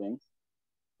something.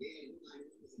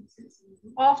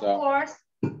 Of course.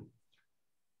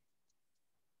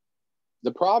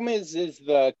 The problem is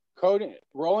the coating,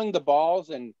 rolling the balls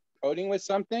and coating with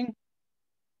something.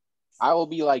 I will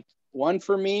be like, one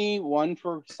for me, one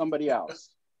for somebody else.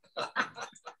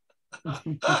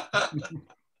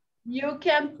 You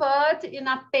can put in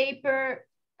a paper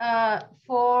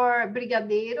for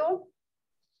brigadeiro.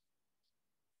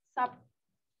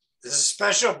 This is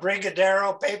special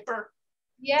brigadeiro paper?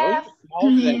 Yes.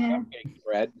 Cupcake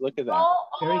bread. Look at that.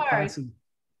 Very classy.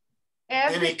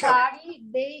 Everybody,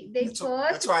 they put.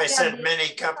 That's why I said mini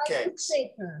cupcakes.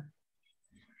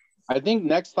 I think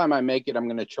next time I make it, I'm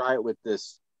going to try it with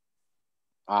this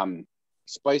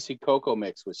spicy cocoa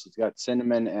mix, which has got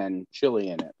cinnamon and chili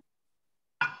in it.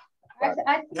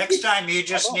 Next time you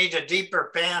just need a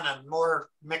deeper pan and more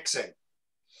mixing.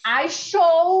 I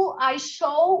show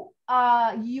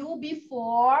you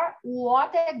before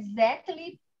what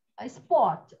exactly a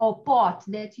spot or pot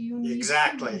that you need.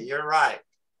 Exactly, you're right.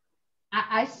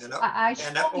 I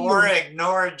or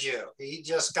ignored you. He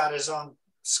just got his own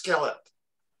skillet.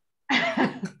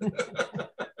 I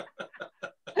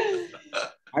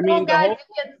mean, the whole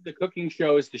point of the cooking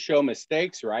show is to show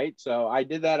mistakes, right? So I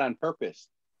did that on purpose.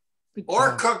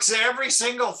 Or cooks every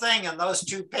single thing in those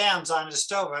two pans on the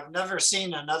stove. I've never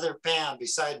seen another pan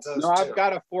besides those two. I've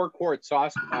got a 4-quart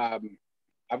sauce.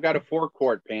 I've got a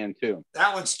 4-quart pan too.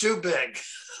 That one's too big.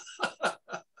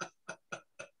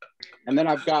 And then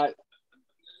I've got.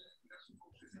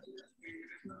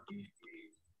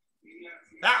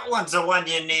 That one's the one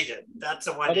you needed. That's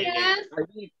the one you needed. I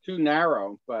think too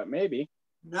narrow, but maybe.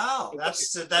 No,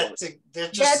 that's just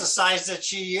the size that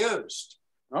she used.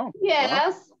 Oh,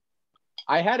 yes. Well,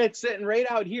 I had it sitting right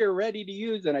out here ready to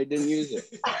use and I didn't use it.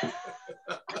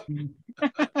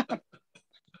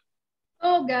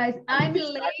 Oh, guys, I'm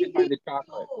lazy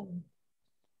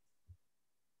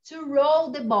to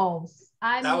roll the balls.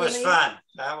 That was fun.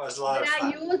 That was a lot of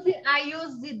fun. I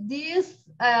use this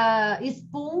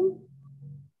spoon,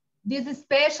 this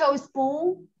special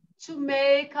spoon to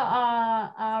make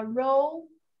roll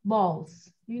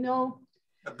balls, you know.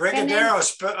 A brigadeiro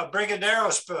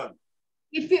spoon.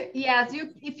 If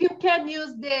you can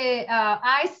use the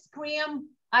ice cream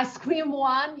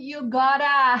one, you got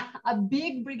a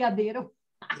big brigadeiro.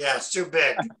 Yeah, it's too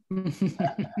big.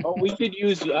 Oh, we could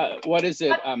use what is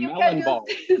it? A melon ball.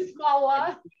 Small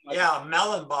one. Yeah, a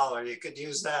melon baller. You could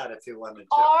use that if you wanted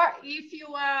to. Or if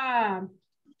you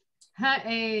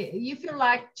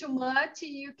like too much,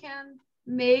 you can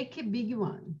make a big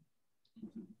one.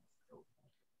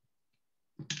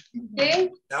 Okay,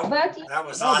 that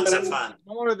was lots of fun.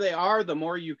 The more they are, the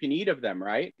more you can eat of them,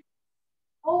 right?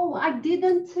 Oh, I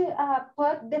didn't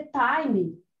put the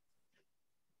timing.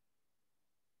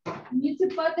 You need to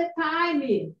put the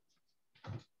timing.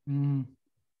 Mm.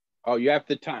 Oh, you have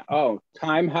to time. Oh,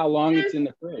 time how long it's in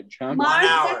the fridge, huh? 1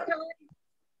 hour.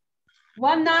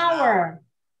 1 hour.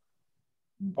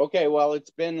 Okay, well,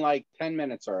 it's been like 10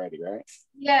 minutes already, right?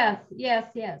 Yes.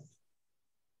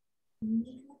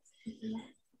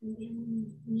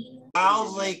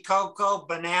 Wildly cocoa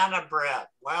banana bread.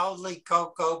 Wildly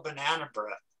cocoa banana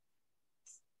bread.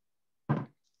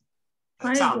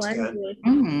 That sounds good.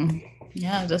 Mm.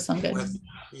 Yeah, it does sound good. With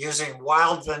using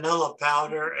wild vanilla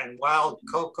powder and wild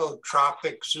cocoa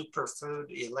tropic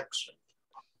superfood elixir.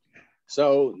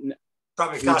 So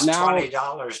probably cost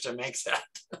 $20 to make that.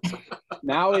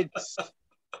 Now it's,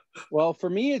 well, for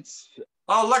me, it's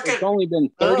it's only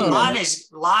been 30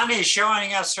 minutes. Lonnie's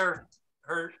showing us her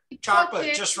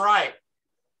chocolate just right.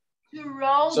 to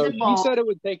roll So the ball. she said it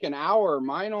would take an hour.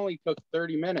 Mine only took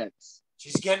 30 minutes.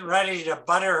 She's getting ready to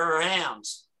butter her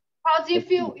hands. Because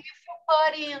if you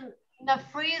put in the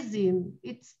freezing,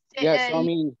 it's Yes, I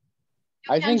mean,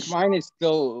 I think mine is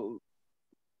still.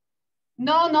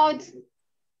 No, it's.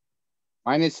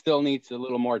 Mine is still needs a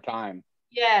little more time.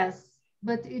 Yes,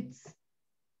 but it's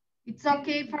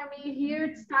okay for me here.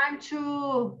 It's time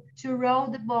to roll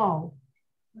the ball.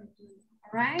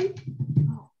 All right?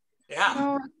 Yeah.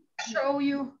 So show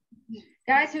you.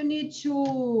 Guys, you need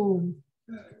to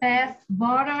pass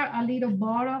butter, a little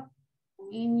butter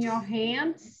in your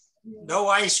hands. No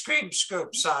ice cream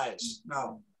scoop size.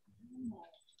 No.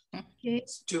 Okay.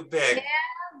 It's too big.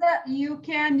 And you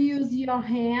can use your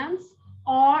hands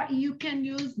or you can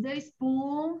use the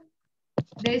spoon.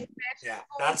 Yeah,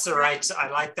 that's the right size. I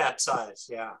like that size.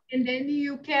 Yeah. And then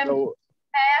you can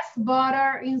pass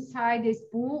butter inside the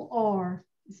spoon or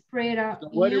spread it. So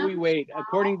what do we wait?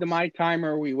 According to my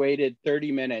timer, we waited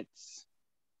 30 minutes.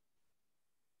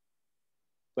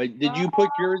 But did you put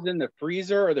yours in the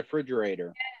freezer or the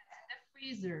refrigerator? Yes, in the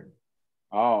freezer.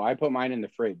 Oh, I put mine in the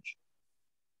fridge.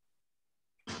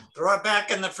 Throw it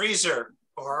back in the freezer,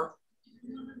 or.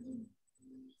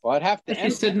 Well, I'd have to. She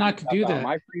said not to do that.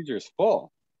 My freezer's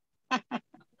full.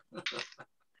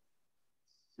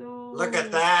 So look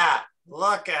at that.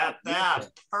 Look at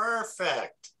that.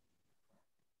 Perfect.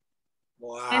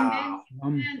 Wow. And then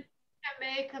you can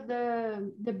make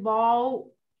the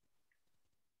ball,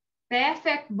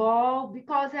 perfect ball,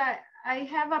 because I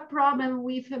have a problem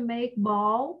with a make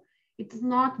ball. It's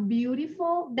not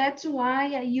beautiful. That's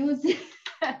why I use it.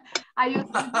 I use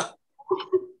it.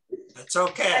 It's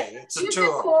okay. It's a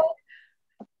tool.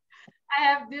 I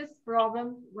have this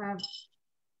problem where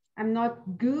I'm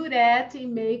not good at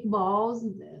make balls,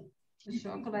 the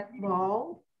chocolate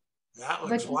ball. That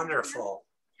looks wonderful.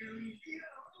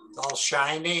 It's all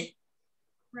shiny.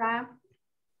 Right.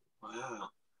 Wow.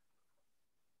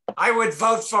 I would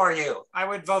vote for you. I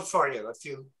would vote for you if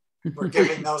you were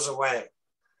giving those away.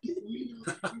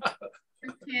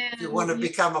 If you want to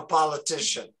become a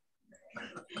politician.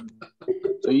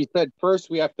 So you said first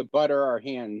we have to butter our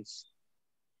hands.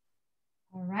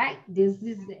 All right, this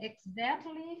is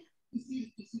exactly.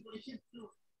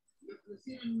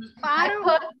 I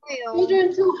put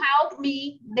children to help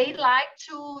me. They like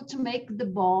to make the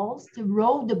balls, to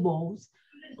roll the balls.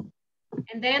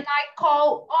 And then I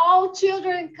call all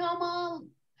children, come on,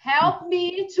 help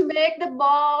me to make the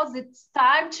balls. It's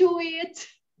time to eat.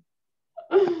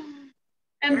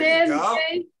 And then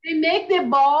they make the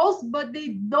balls, but they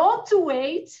don't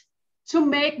wait to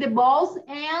make the balls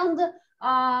and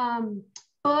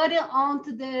put it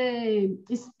onto the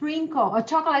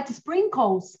chocolate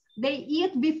sprinkles. They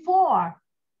eat before.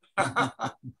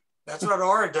 That's what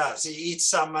Ora does. He eats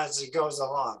some as he goes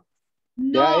along.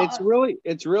 No. Yeah,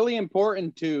 it's really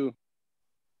important to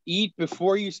eat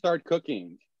before you start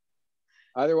cooking.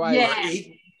 Otherwise,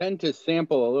 you tend to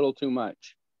sample a little too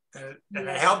much. And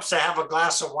it helps to have a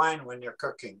glass of wine when you're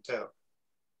cooking too.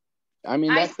 I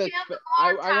mean, I went to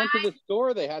the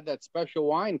store, they had that special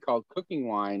wine called cooking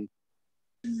wine.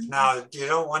 No, you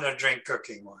don't want to drink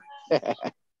cooking wine.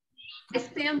 I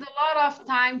spend a lot of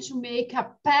time to make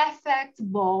a perfect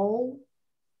bowl.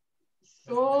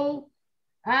 So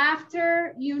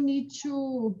after you need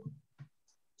to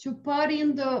put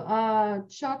in the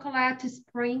chocolate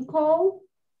sprinkle.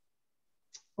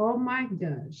 Oh my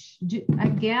gosh,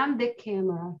 again, the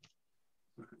camera.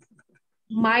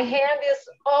 My hand is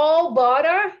all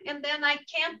butter and then I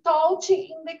can't touch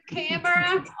it in the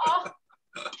camera.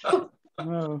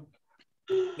 Oh.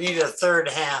 Need a third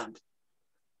hand.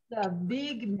 The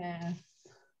big mess.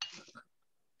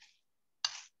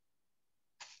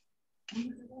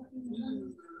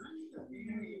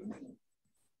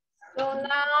 So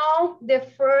now the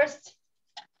first,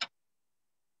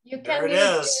 you can there it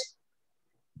is.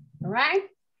 Right?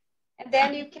 And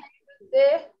then you can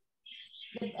use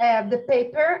the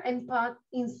paper and put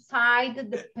inside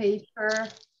the paper.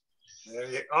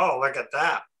 Oh, look at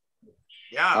that.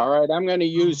 Yeah. All right, I'm going to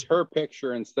use her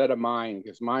picture instead of mine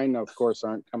because mine, of course,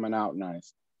 aren't coming out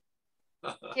nice.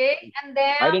 Okay, and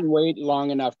then I didn't wait long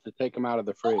enough to take them out of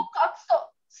the fridge.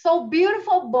 So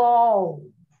beautiful ball.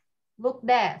 Look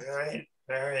that. Very,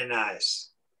 very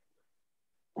nice.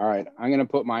 All right, I'm going to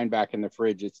put mine back in the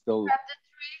fridge. It's still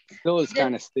is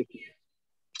kind of sticky.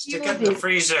 Stick it in the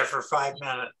freezer for 5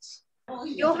 minutes.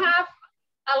 You have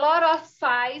a lot of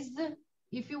size.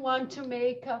 If you want to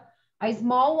make a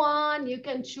small one, you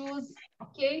can choose,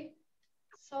 okay?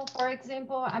 So for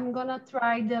example, I'm gonna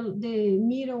try the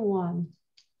middle one.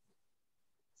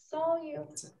 So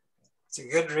It's a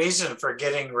good reason for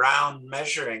getting round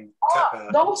measuring.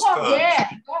 Don't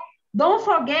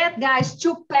forget, guys,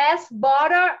 to pass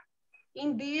butter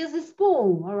in this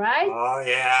spoon, all right? Oh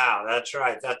yeah, that's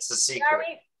right. That's the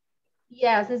secret.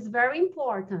 Yes, it's very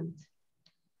important.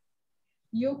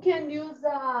 You can use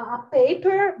a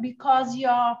paper because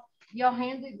your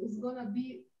hand is gonna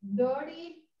be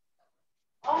dirty.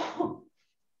 Oh,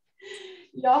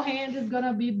 your hand is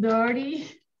gonna be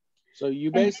dirty. So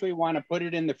you basically want to put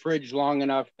it in the fridge long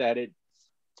enough that it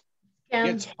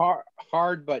gets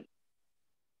hard, but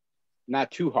not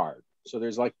too hard. So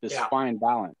there's like this fine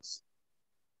balance.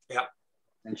 Yeah.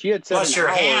 And she had said plus your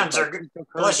hands are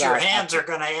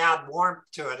going to add warmth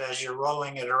to it as you're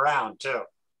rolling it around too.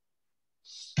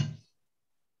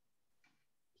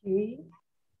 Okay.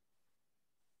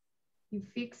 You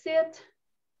fix it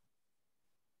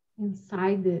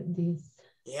inside this.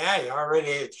 Yeah, you're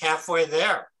already halfway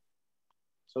there.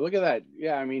 So look at that.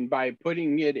 Yeah, I mean, by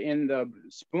putting it in the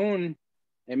spoon,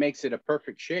 it makes it a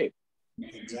perfect shape.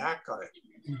 Exactly.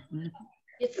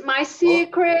 It's my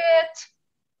secret.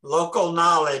 Local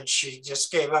knowledge. She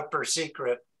just gave up her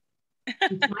secret.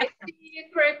 It's my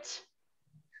secret.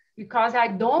 Because I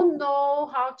don't know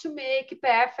how to make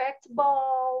perfect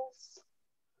balls.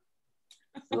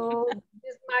 So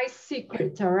this is my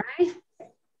secret, all right?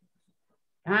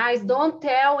 Guys, don't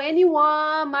tell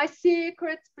anyone my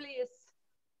secrets, please.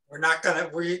 We're not gonna,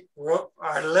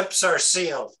 our lips are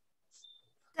sealed.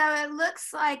 So it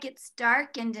looks like it's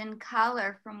darkened in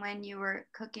color from when you were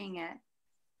cooking it.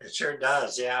 It sure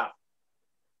does, yeah.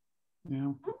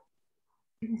 Yeah.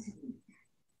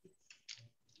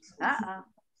 Uh-oh.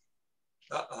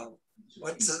 Uh-oh.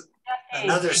 What's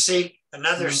another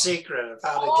secret of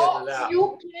how to get it out?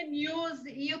 You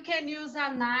can use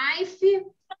a knife.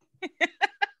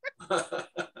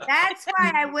 That's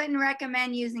why I wouldn't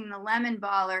recommend using the lemon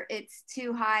baller. It's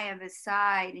too high of a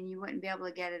side and you wouldn't be able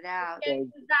to get it out. So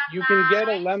you can get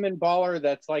a lemon baller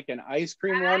that's like an ice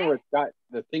cream one where it's got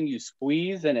the thing you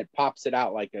squeeze and it pops it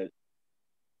out like an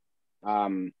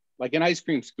ice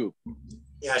cream scoop.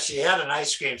 Yeah, she had an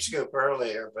ice cream scoop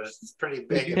earlier, but it's pretty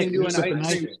big. You can do an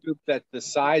ice cream scoop that's the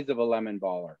size of a lemon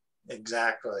baller.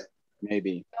 Exactly.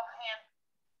 Maybe.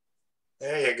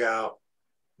 There you go.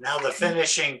 Now the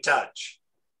finishing touch.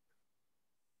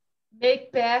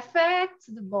 Make perfect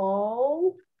the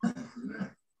ball.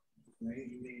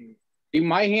 See,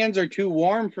 my hands are too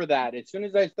warm for that. As soon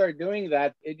as I start doing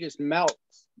that, it just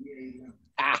melts.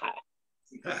 Ah.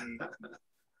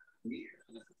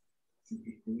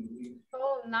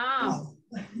 So now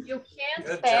you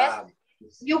Good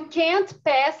can't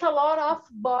pass a lot of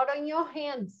butter in your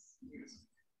hands.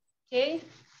 Okay?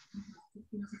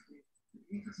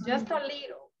 Just a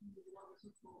little.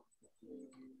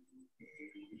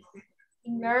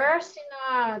 Immerse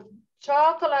in a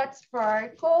chocolate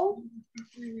sparkle.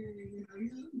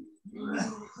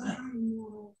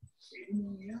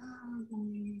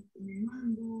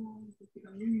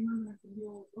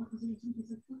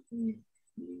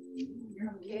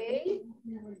 Okay.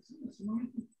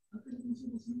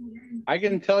 I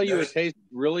can tell you it tastes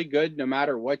really good no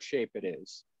matter what shape it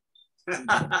is.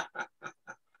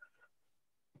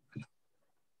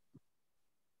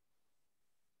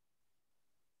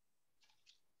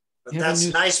 But that's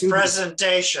nice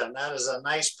presentation. That is a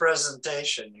nice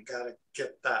presentation. You got to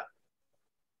get that.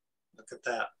 Look at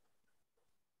that.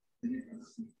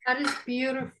 That is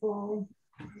beautiful.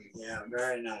 Yeah,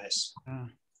 very nice.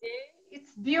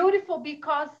 It's beautiful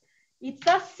because it's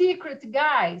a secret,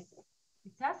 guys.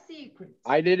 It's a secret.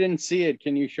 I didn't see it.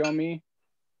 Can you show me?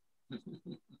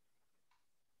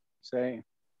 Say.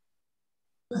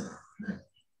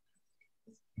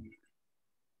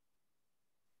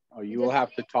 Oh, you will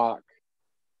have to talk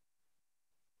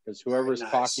because whoever's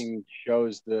talking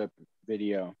shows the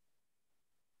video.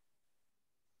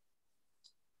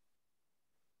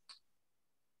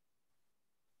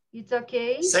 It's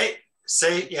okay?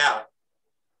 Say, yeah.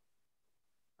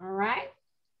 All right.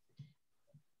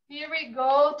 Here we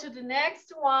go to the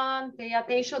next one. Pay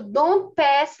attention. Don't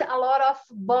pass a lot of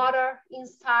butter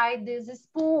inside this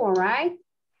spoon, all right?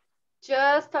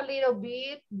 Just a little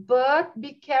bit, but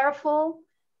be careful.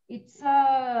 It's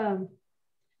a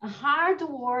hard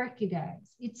work,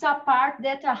 guys. It's a part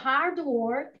that a hard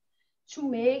work to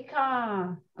make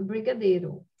a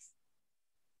brigadeiro.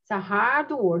 It's a hard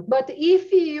work. But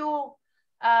if you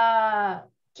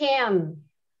can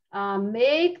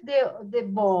make the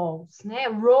balls,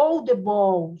 roll the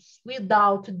balls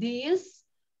without this,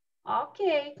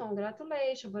 okay,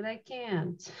 congratulations, but I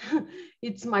can't.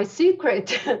 It's my secret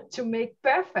to make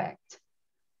perfect.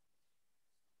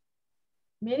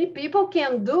 Many people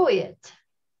can do it.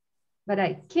 but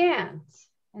I can't.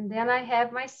 And then I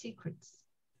have my secrets.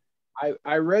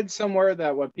 I read somewhere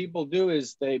that what people do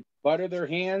is they butter their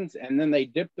hands and then they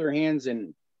dip their hands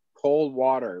in cold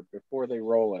water before they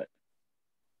roll it.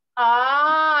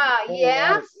 Ah,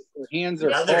 yes. Their hands are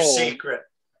Another cold. secret.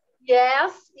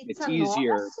 Yes, it's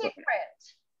easier.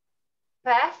 Secret.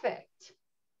 Perfect.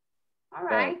 All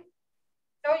right.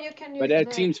 So you can use But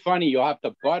that seems funny. You'll have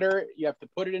to butter it. You have to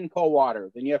put it in cold water.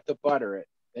 Then you have to butter it.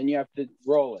 Then you have to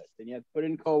roll it. Then you have to put it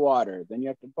in cold water. Then you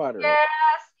have to butter it.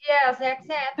 Yes,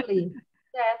 exactly.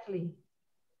 Exactly.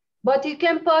 But you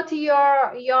can put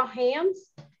your hands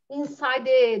inside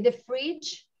the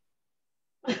fridge.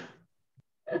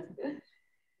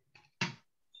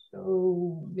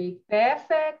 So make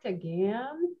perfect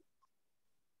again.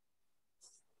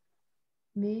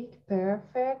 Make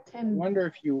perfect. And I wonder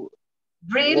if you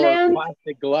brilliant. wore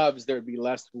plastic gloves, there'd be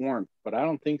less warmth, but I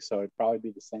don't think so. It'd probably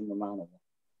be the same amount of it.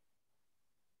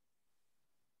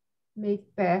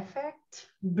 Make perfect.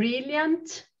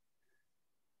 Brilliant.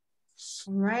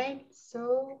 All right,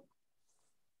 so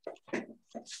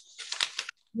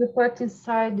you put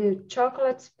inside the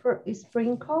chocolate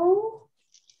sprinkle.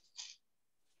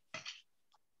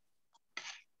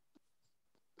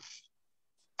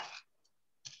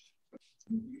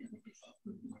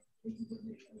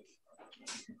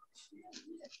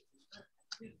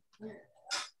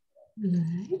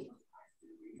 Right.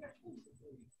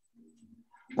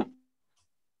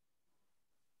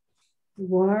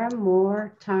 One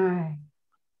more time.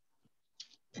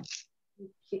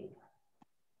 Okay.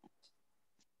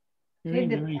 Very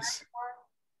nice.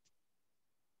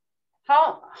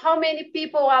 How many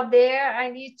people out there I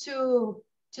need to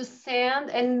send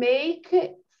and make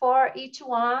for each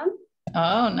one?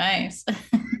 Oh, nice.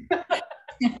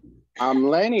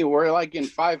 Lenny, we're like in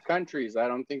 5 countries. I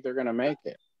don't think they're gonna make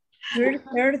it. We're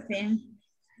 13.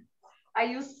 I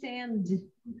will send.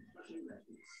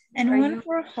 And one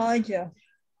for Hojo.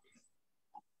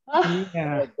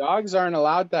 Yeah. Dogs aren't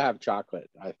allowed to have chocolate,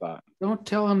 I thought. Don't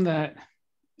tell them that.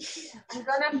 I'm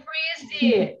gonna freeze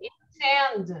it.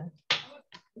 Send.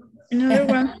 Another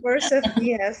one for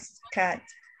Sophia's cat.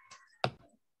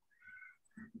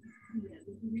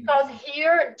 Because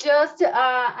here just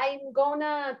I'm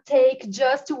gonna take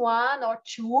just 1 or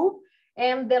 2,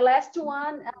 and the last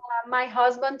one my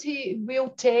husband will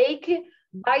take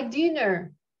by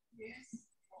dinner.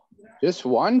 Just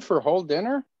 1 for whole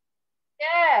dinner?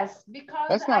 Yes, because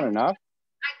that's not enough.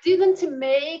 I didn't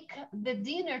make the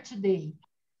dinner today.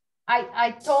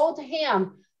 I told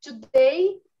him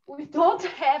today we don't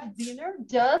have dinner,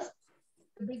 just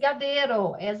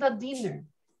brigadeiro as a dinner.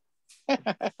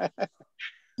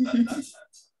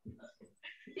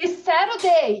 It's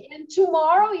Saturday and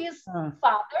tomorrow is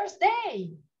Father's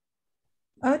Day.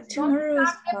 Oh, tomorrow is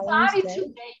Father's Day.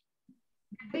 Today.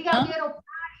 Brigadeiro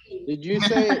party. Did you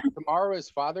say tomorrow is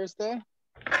Father's Day?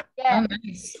 Yeah. Oh,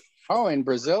 nice. Oh, in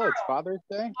Brazil it's Father's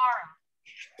Day?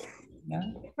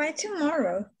 Why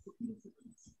tomorrow?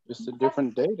 Just a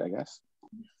different date, I guess.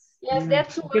 Yes,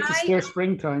 that's I guess it's why. their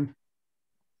springtime.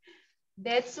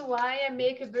 That's why I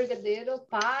make a brigadeiro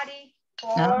party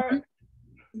for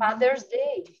Father's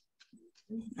Day.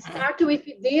 Start with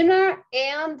dinner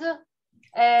and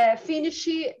finish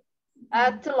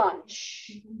at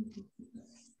lunch.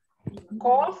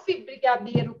 Coffee,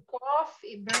 brigadeiro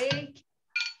coffee,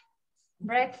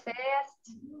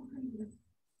 breakfast.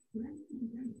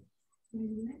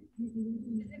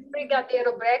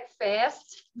 Brigadeiro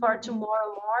breakfast for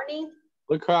tomorrow morning.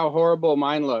 Look how horrible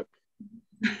mine look.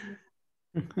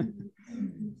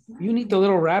 You need the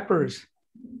little wrappers.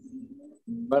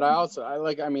 But I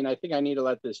think I need to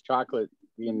let this chocolate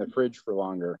be in the fridge for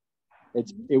longer.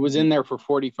 It was in there for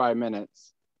 45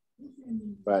 minutes,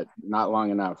 but not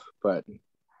long enough. But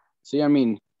see, I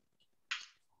mean,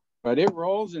 but it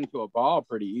rolls into a ball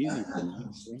pretty easy for me.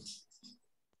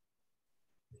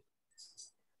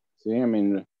 See, I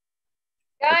mean,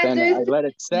 but then I let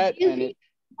it set and it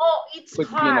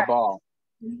puts me in a ball.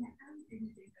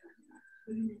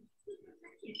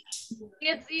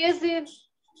 It's easy.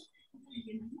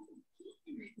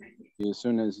 As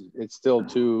soon as it's still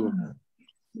too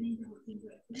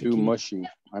mushy.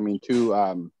 I mean, too.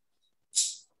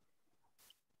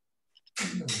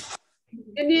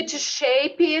 You need to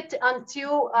shape it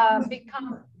until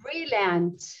become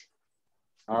brilliant.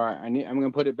 All right, I'm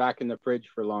gonna put it back in the fridge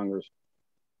for longer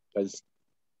because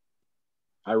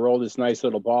I roll this nice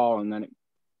little ball and then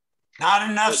not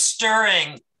enough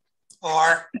stirring,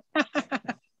 or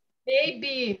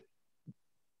maybe.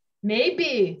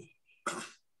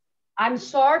 I'm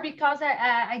sorry because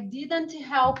I didn't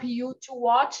help you to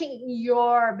watching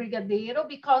your brigadeiro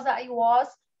because I was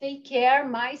take care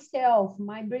myself,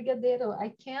 my brigadeiro.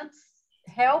 I can't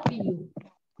help you.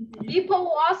 People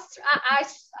was, I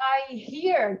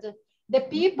heard the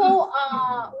people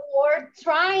were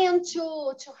trying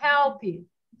to help you.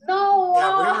 No.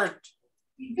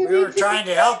 Yeah, we were trying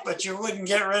to help, but you wouldn't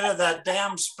get rid of that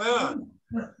damn spoon.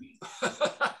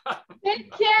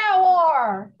 Take care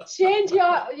or change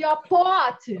your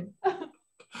pot.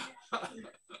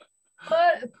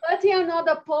 Put in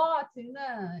another pot in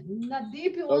a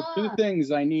deep one. So 2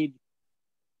 things I need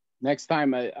next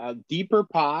time, a deeper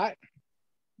pot.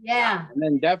 Yeah. And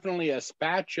then definitely a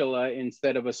spatula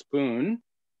instead of a spoon.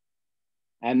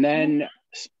 And then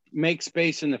make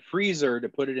space in the freezer to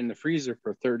put it in the freezer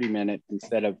for 30 minutes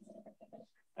instead of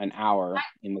an hour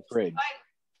in the fridge.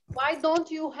 Why don't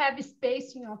you have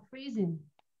space in your freezing?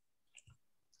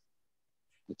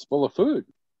 It's full of food.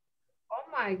 Oh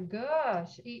my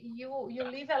gosh, you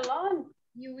live alone,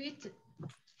 you eat,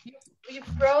 you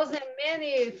frozen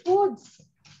many foods.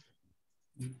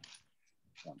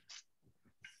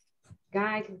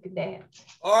 Guys, look at that.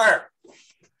 Or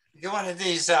get one of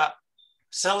these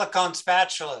silicone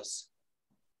spatulas.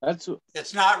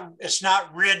 It's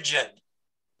not rigid.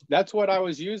 That's what I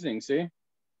was using, see?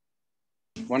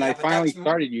 When I finally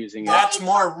started using it. That's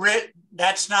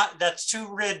too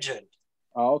rigid.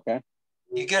 Oh, okay.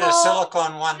 You get a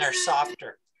silicone one, they're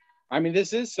softer. I mean,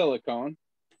 this is silicone.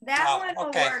 That one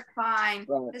will work fine.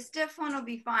 Right. The stiff one will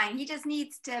be fine. He just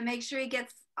needs to make sure he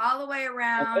gets all the way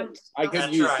around. I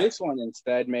could use this one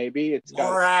instead, maybe. It's got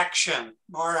more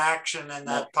action in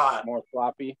that pot. More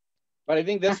floppy. But I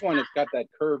think this one has got that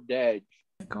curved edge.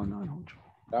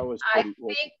 That was pretty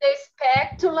cool. I think the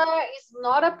spatula is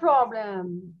not a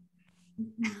problem.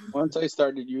 Once I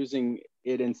started using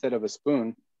it instead of a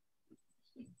spoon.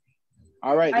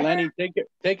 All right, Lenny,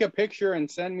 take a picture and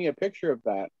send me a picture of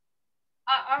that.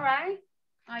 All right.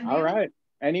 All right.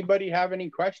 Anybody have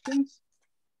any questions?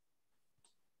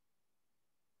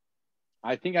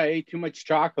 I think I ate too much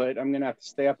chocolate. I'm going to have to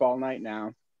stay up all night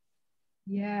now.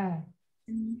 Yeah.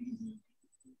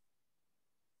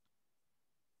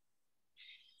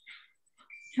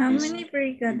 How many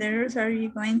brigadeiros are you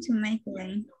going to make,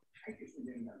 Elaine?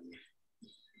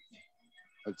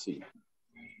 Let's see.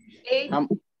 8.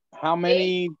 How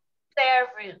many?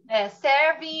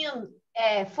 Serving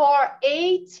for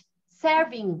 8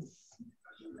 servings.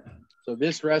 So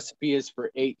this recipe is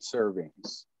for 8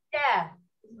 servings. Yeah.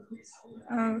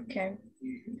 Okay.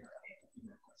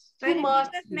 But if you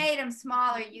just made them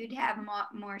smaller, you'd have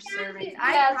more servings.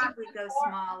 I'd probably go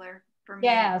smaller for me.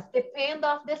 Yes, depend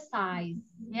of the size.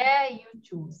 Yeah, you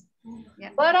choose.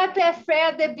 Yeah. But I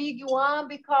prefer the big one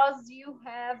because you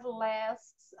have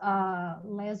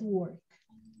less work.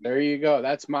 There you go.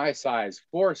 That's my size.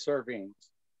 4 servings.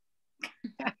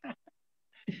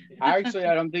 Actually,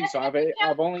 I don't think so.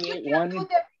 I've only ate one. Do the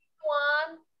big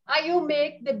one. I will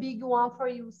make the big one for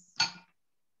you.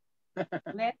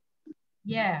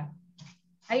 Yeah.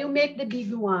 I will make the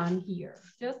big one here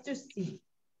just to see.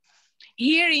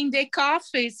 Here in the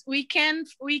coffees, we can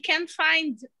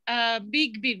find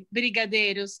big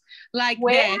brigadeiros like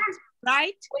that,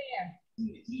 right? Where?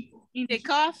 In the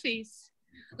coffees.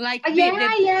 Like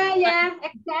yeah,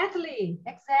 exactly,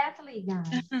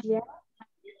 guys. Yeah,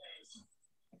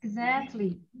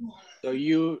 exactly. So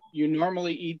you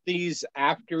normally eat these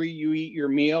after you eat your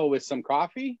meal with some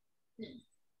coffee,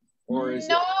 or is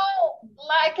no,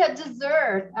 like a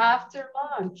dessert after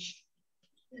lunch?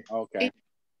 Okay.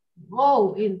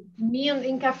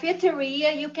 In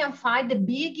cafeteria you can find the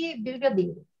big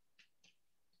brigadeiro.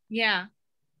 Yeah.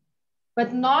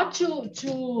 But not to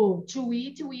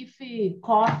eat with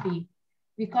coffee,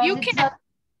 because you can,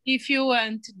 if you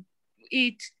want to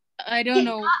eat. I don't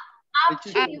know. Up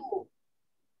to you.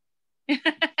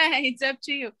 It's up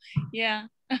to you. Yeah.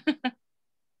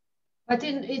 But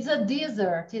it's a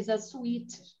dessert. It's a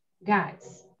sweet,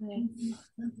 guys.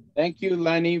 Thank you,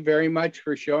 Lenny, very much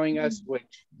for showing us,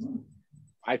 which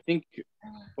I think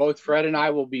both Fred and I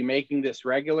will be making this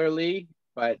regularly,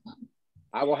 but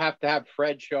I will have to have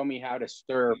Fred show me how to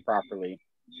stir properly.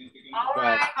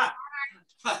 But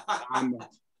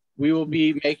we will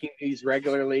be making these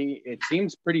regularly. It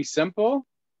seems pretty simple.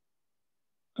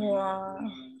 Wow.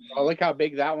 Oh, look how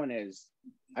big that one is.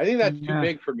 I think that's too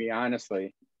big for me,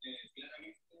 honestly.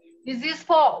 This is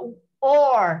for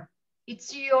or.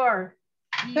 It's your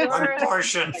one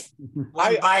portion.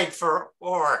 One bite for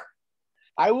or.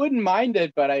 I wouldn't mind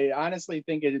it, but I honestly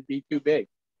think it'd be too big.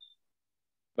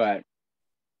 But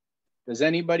does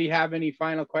anybody have any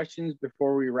final questions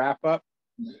before we wrap up?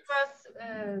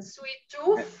 Sweet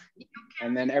tooth.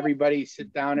 And then everybody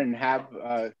sit down and have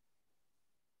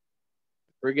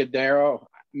brigadeiro.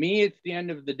 me, it's the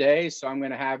end of the day, so I'm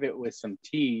going to have it with some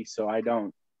tea so I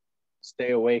don't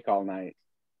stay awake all night.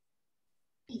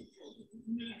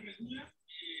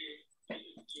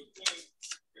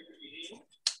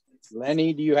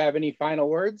 Lenny, do you have any final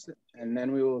words? And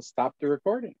then we will stop the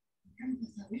recording.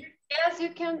 Yes, you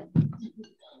can.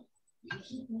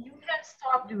 You can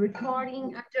stop the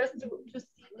recording just to see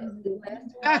the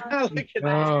last one. Look at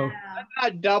that. That's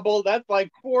not double. That's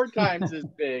like 4 times as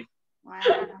big. Wow.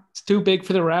 It's too big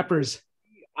for the wrappers.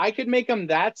 I could make them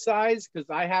that size because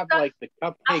I have like the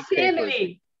cupcake paper.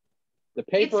 The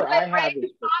paper I have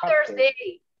is for Father's cupcakes.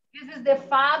 Day. This is the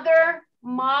father,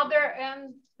 mother,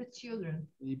 and the children.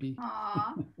 Maybe.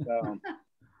 Aww. So,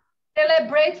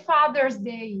 Celebrate Father's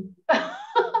Day.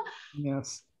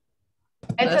 Yes.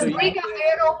 It's That's a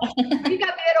brigadeiro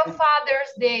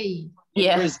Father's Day.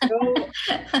 Yeah. Brazil,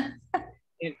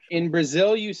 in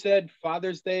Brazil, you said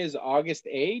Father's Day is August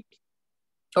 8th?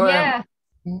 Or, Yeah.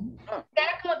 Huh.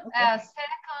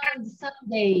 Second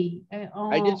Sunday.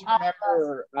 I just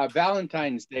remember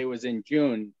Valentine's Day was in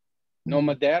June. No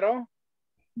Madero?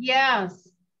 Yes.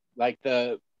 Like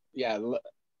I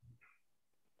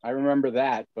remember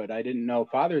that, but I didn't know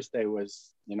Father's Day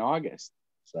was in August.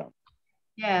 So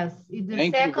Yes, it's the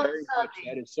thank you second very much. Sunday.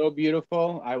 That is so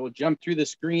beautiful. I will jump through the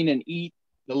screen and eat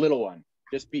the little one.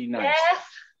 Just be nice.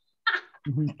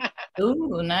 Yes.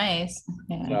 ooh, nice.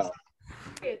 Yeah. So,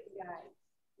 Good, guys.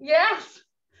 Yes.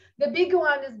 The big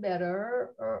one is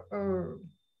better.